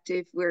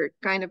perspective, we're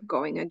kind of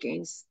going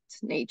against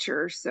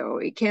nature, so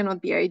it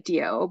cannot be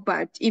ideal.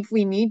 But if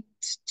we need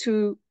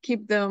to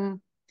keep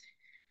them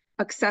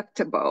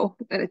acceptable,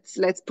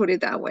 let's put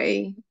it that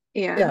way.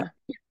 yeah.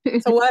 Yeah.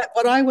 So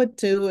what I would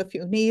do if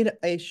you need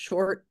a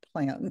short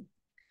plant,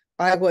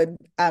 I would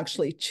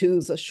actually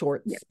choose a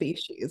short Yeah.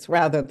 species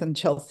rather than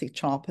Chelsea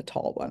chop a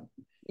tall one.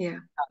 Yeah.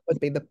 That would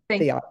be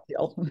Thank the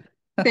ideal.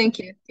 thank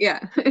you.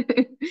 Yeah.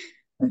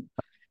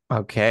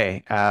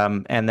 Okay.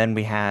 And then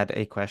we had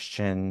a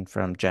question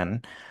from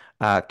Jen.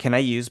 Can I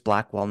use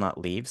black walnut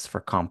leaves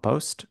for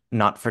compost?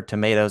 Not for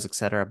tomatoes,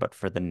 etc., but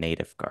for the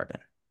native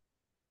garden.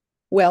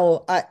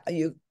 Well,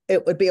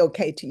 it would be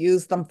okay to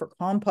use them for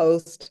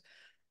compost.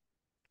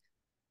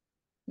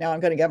 Now I'm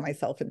going to get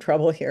myself in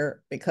trouble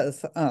here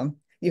because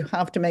you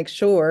have to make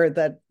sure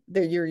that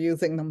you're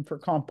using them for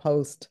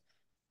compost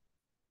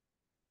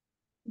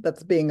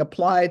that's being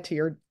applied to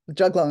your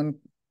juglone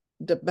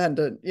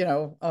dependent,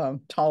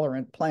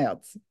 tolerant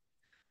plants.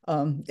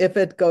 If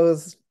it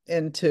goes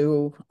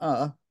into,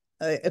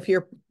 if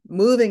you're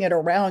moving it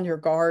around your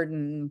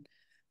garden,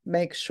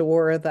 make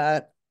sure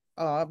that,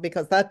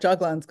 because that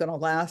juglane's going to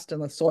last in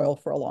the soil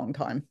for a long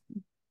time.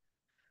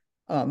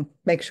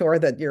 Make sure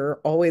that you're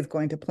always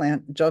going to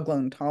plant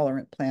juglone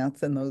tolerant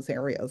plants in those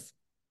areas.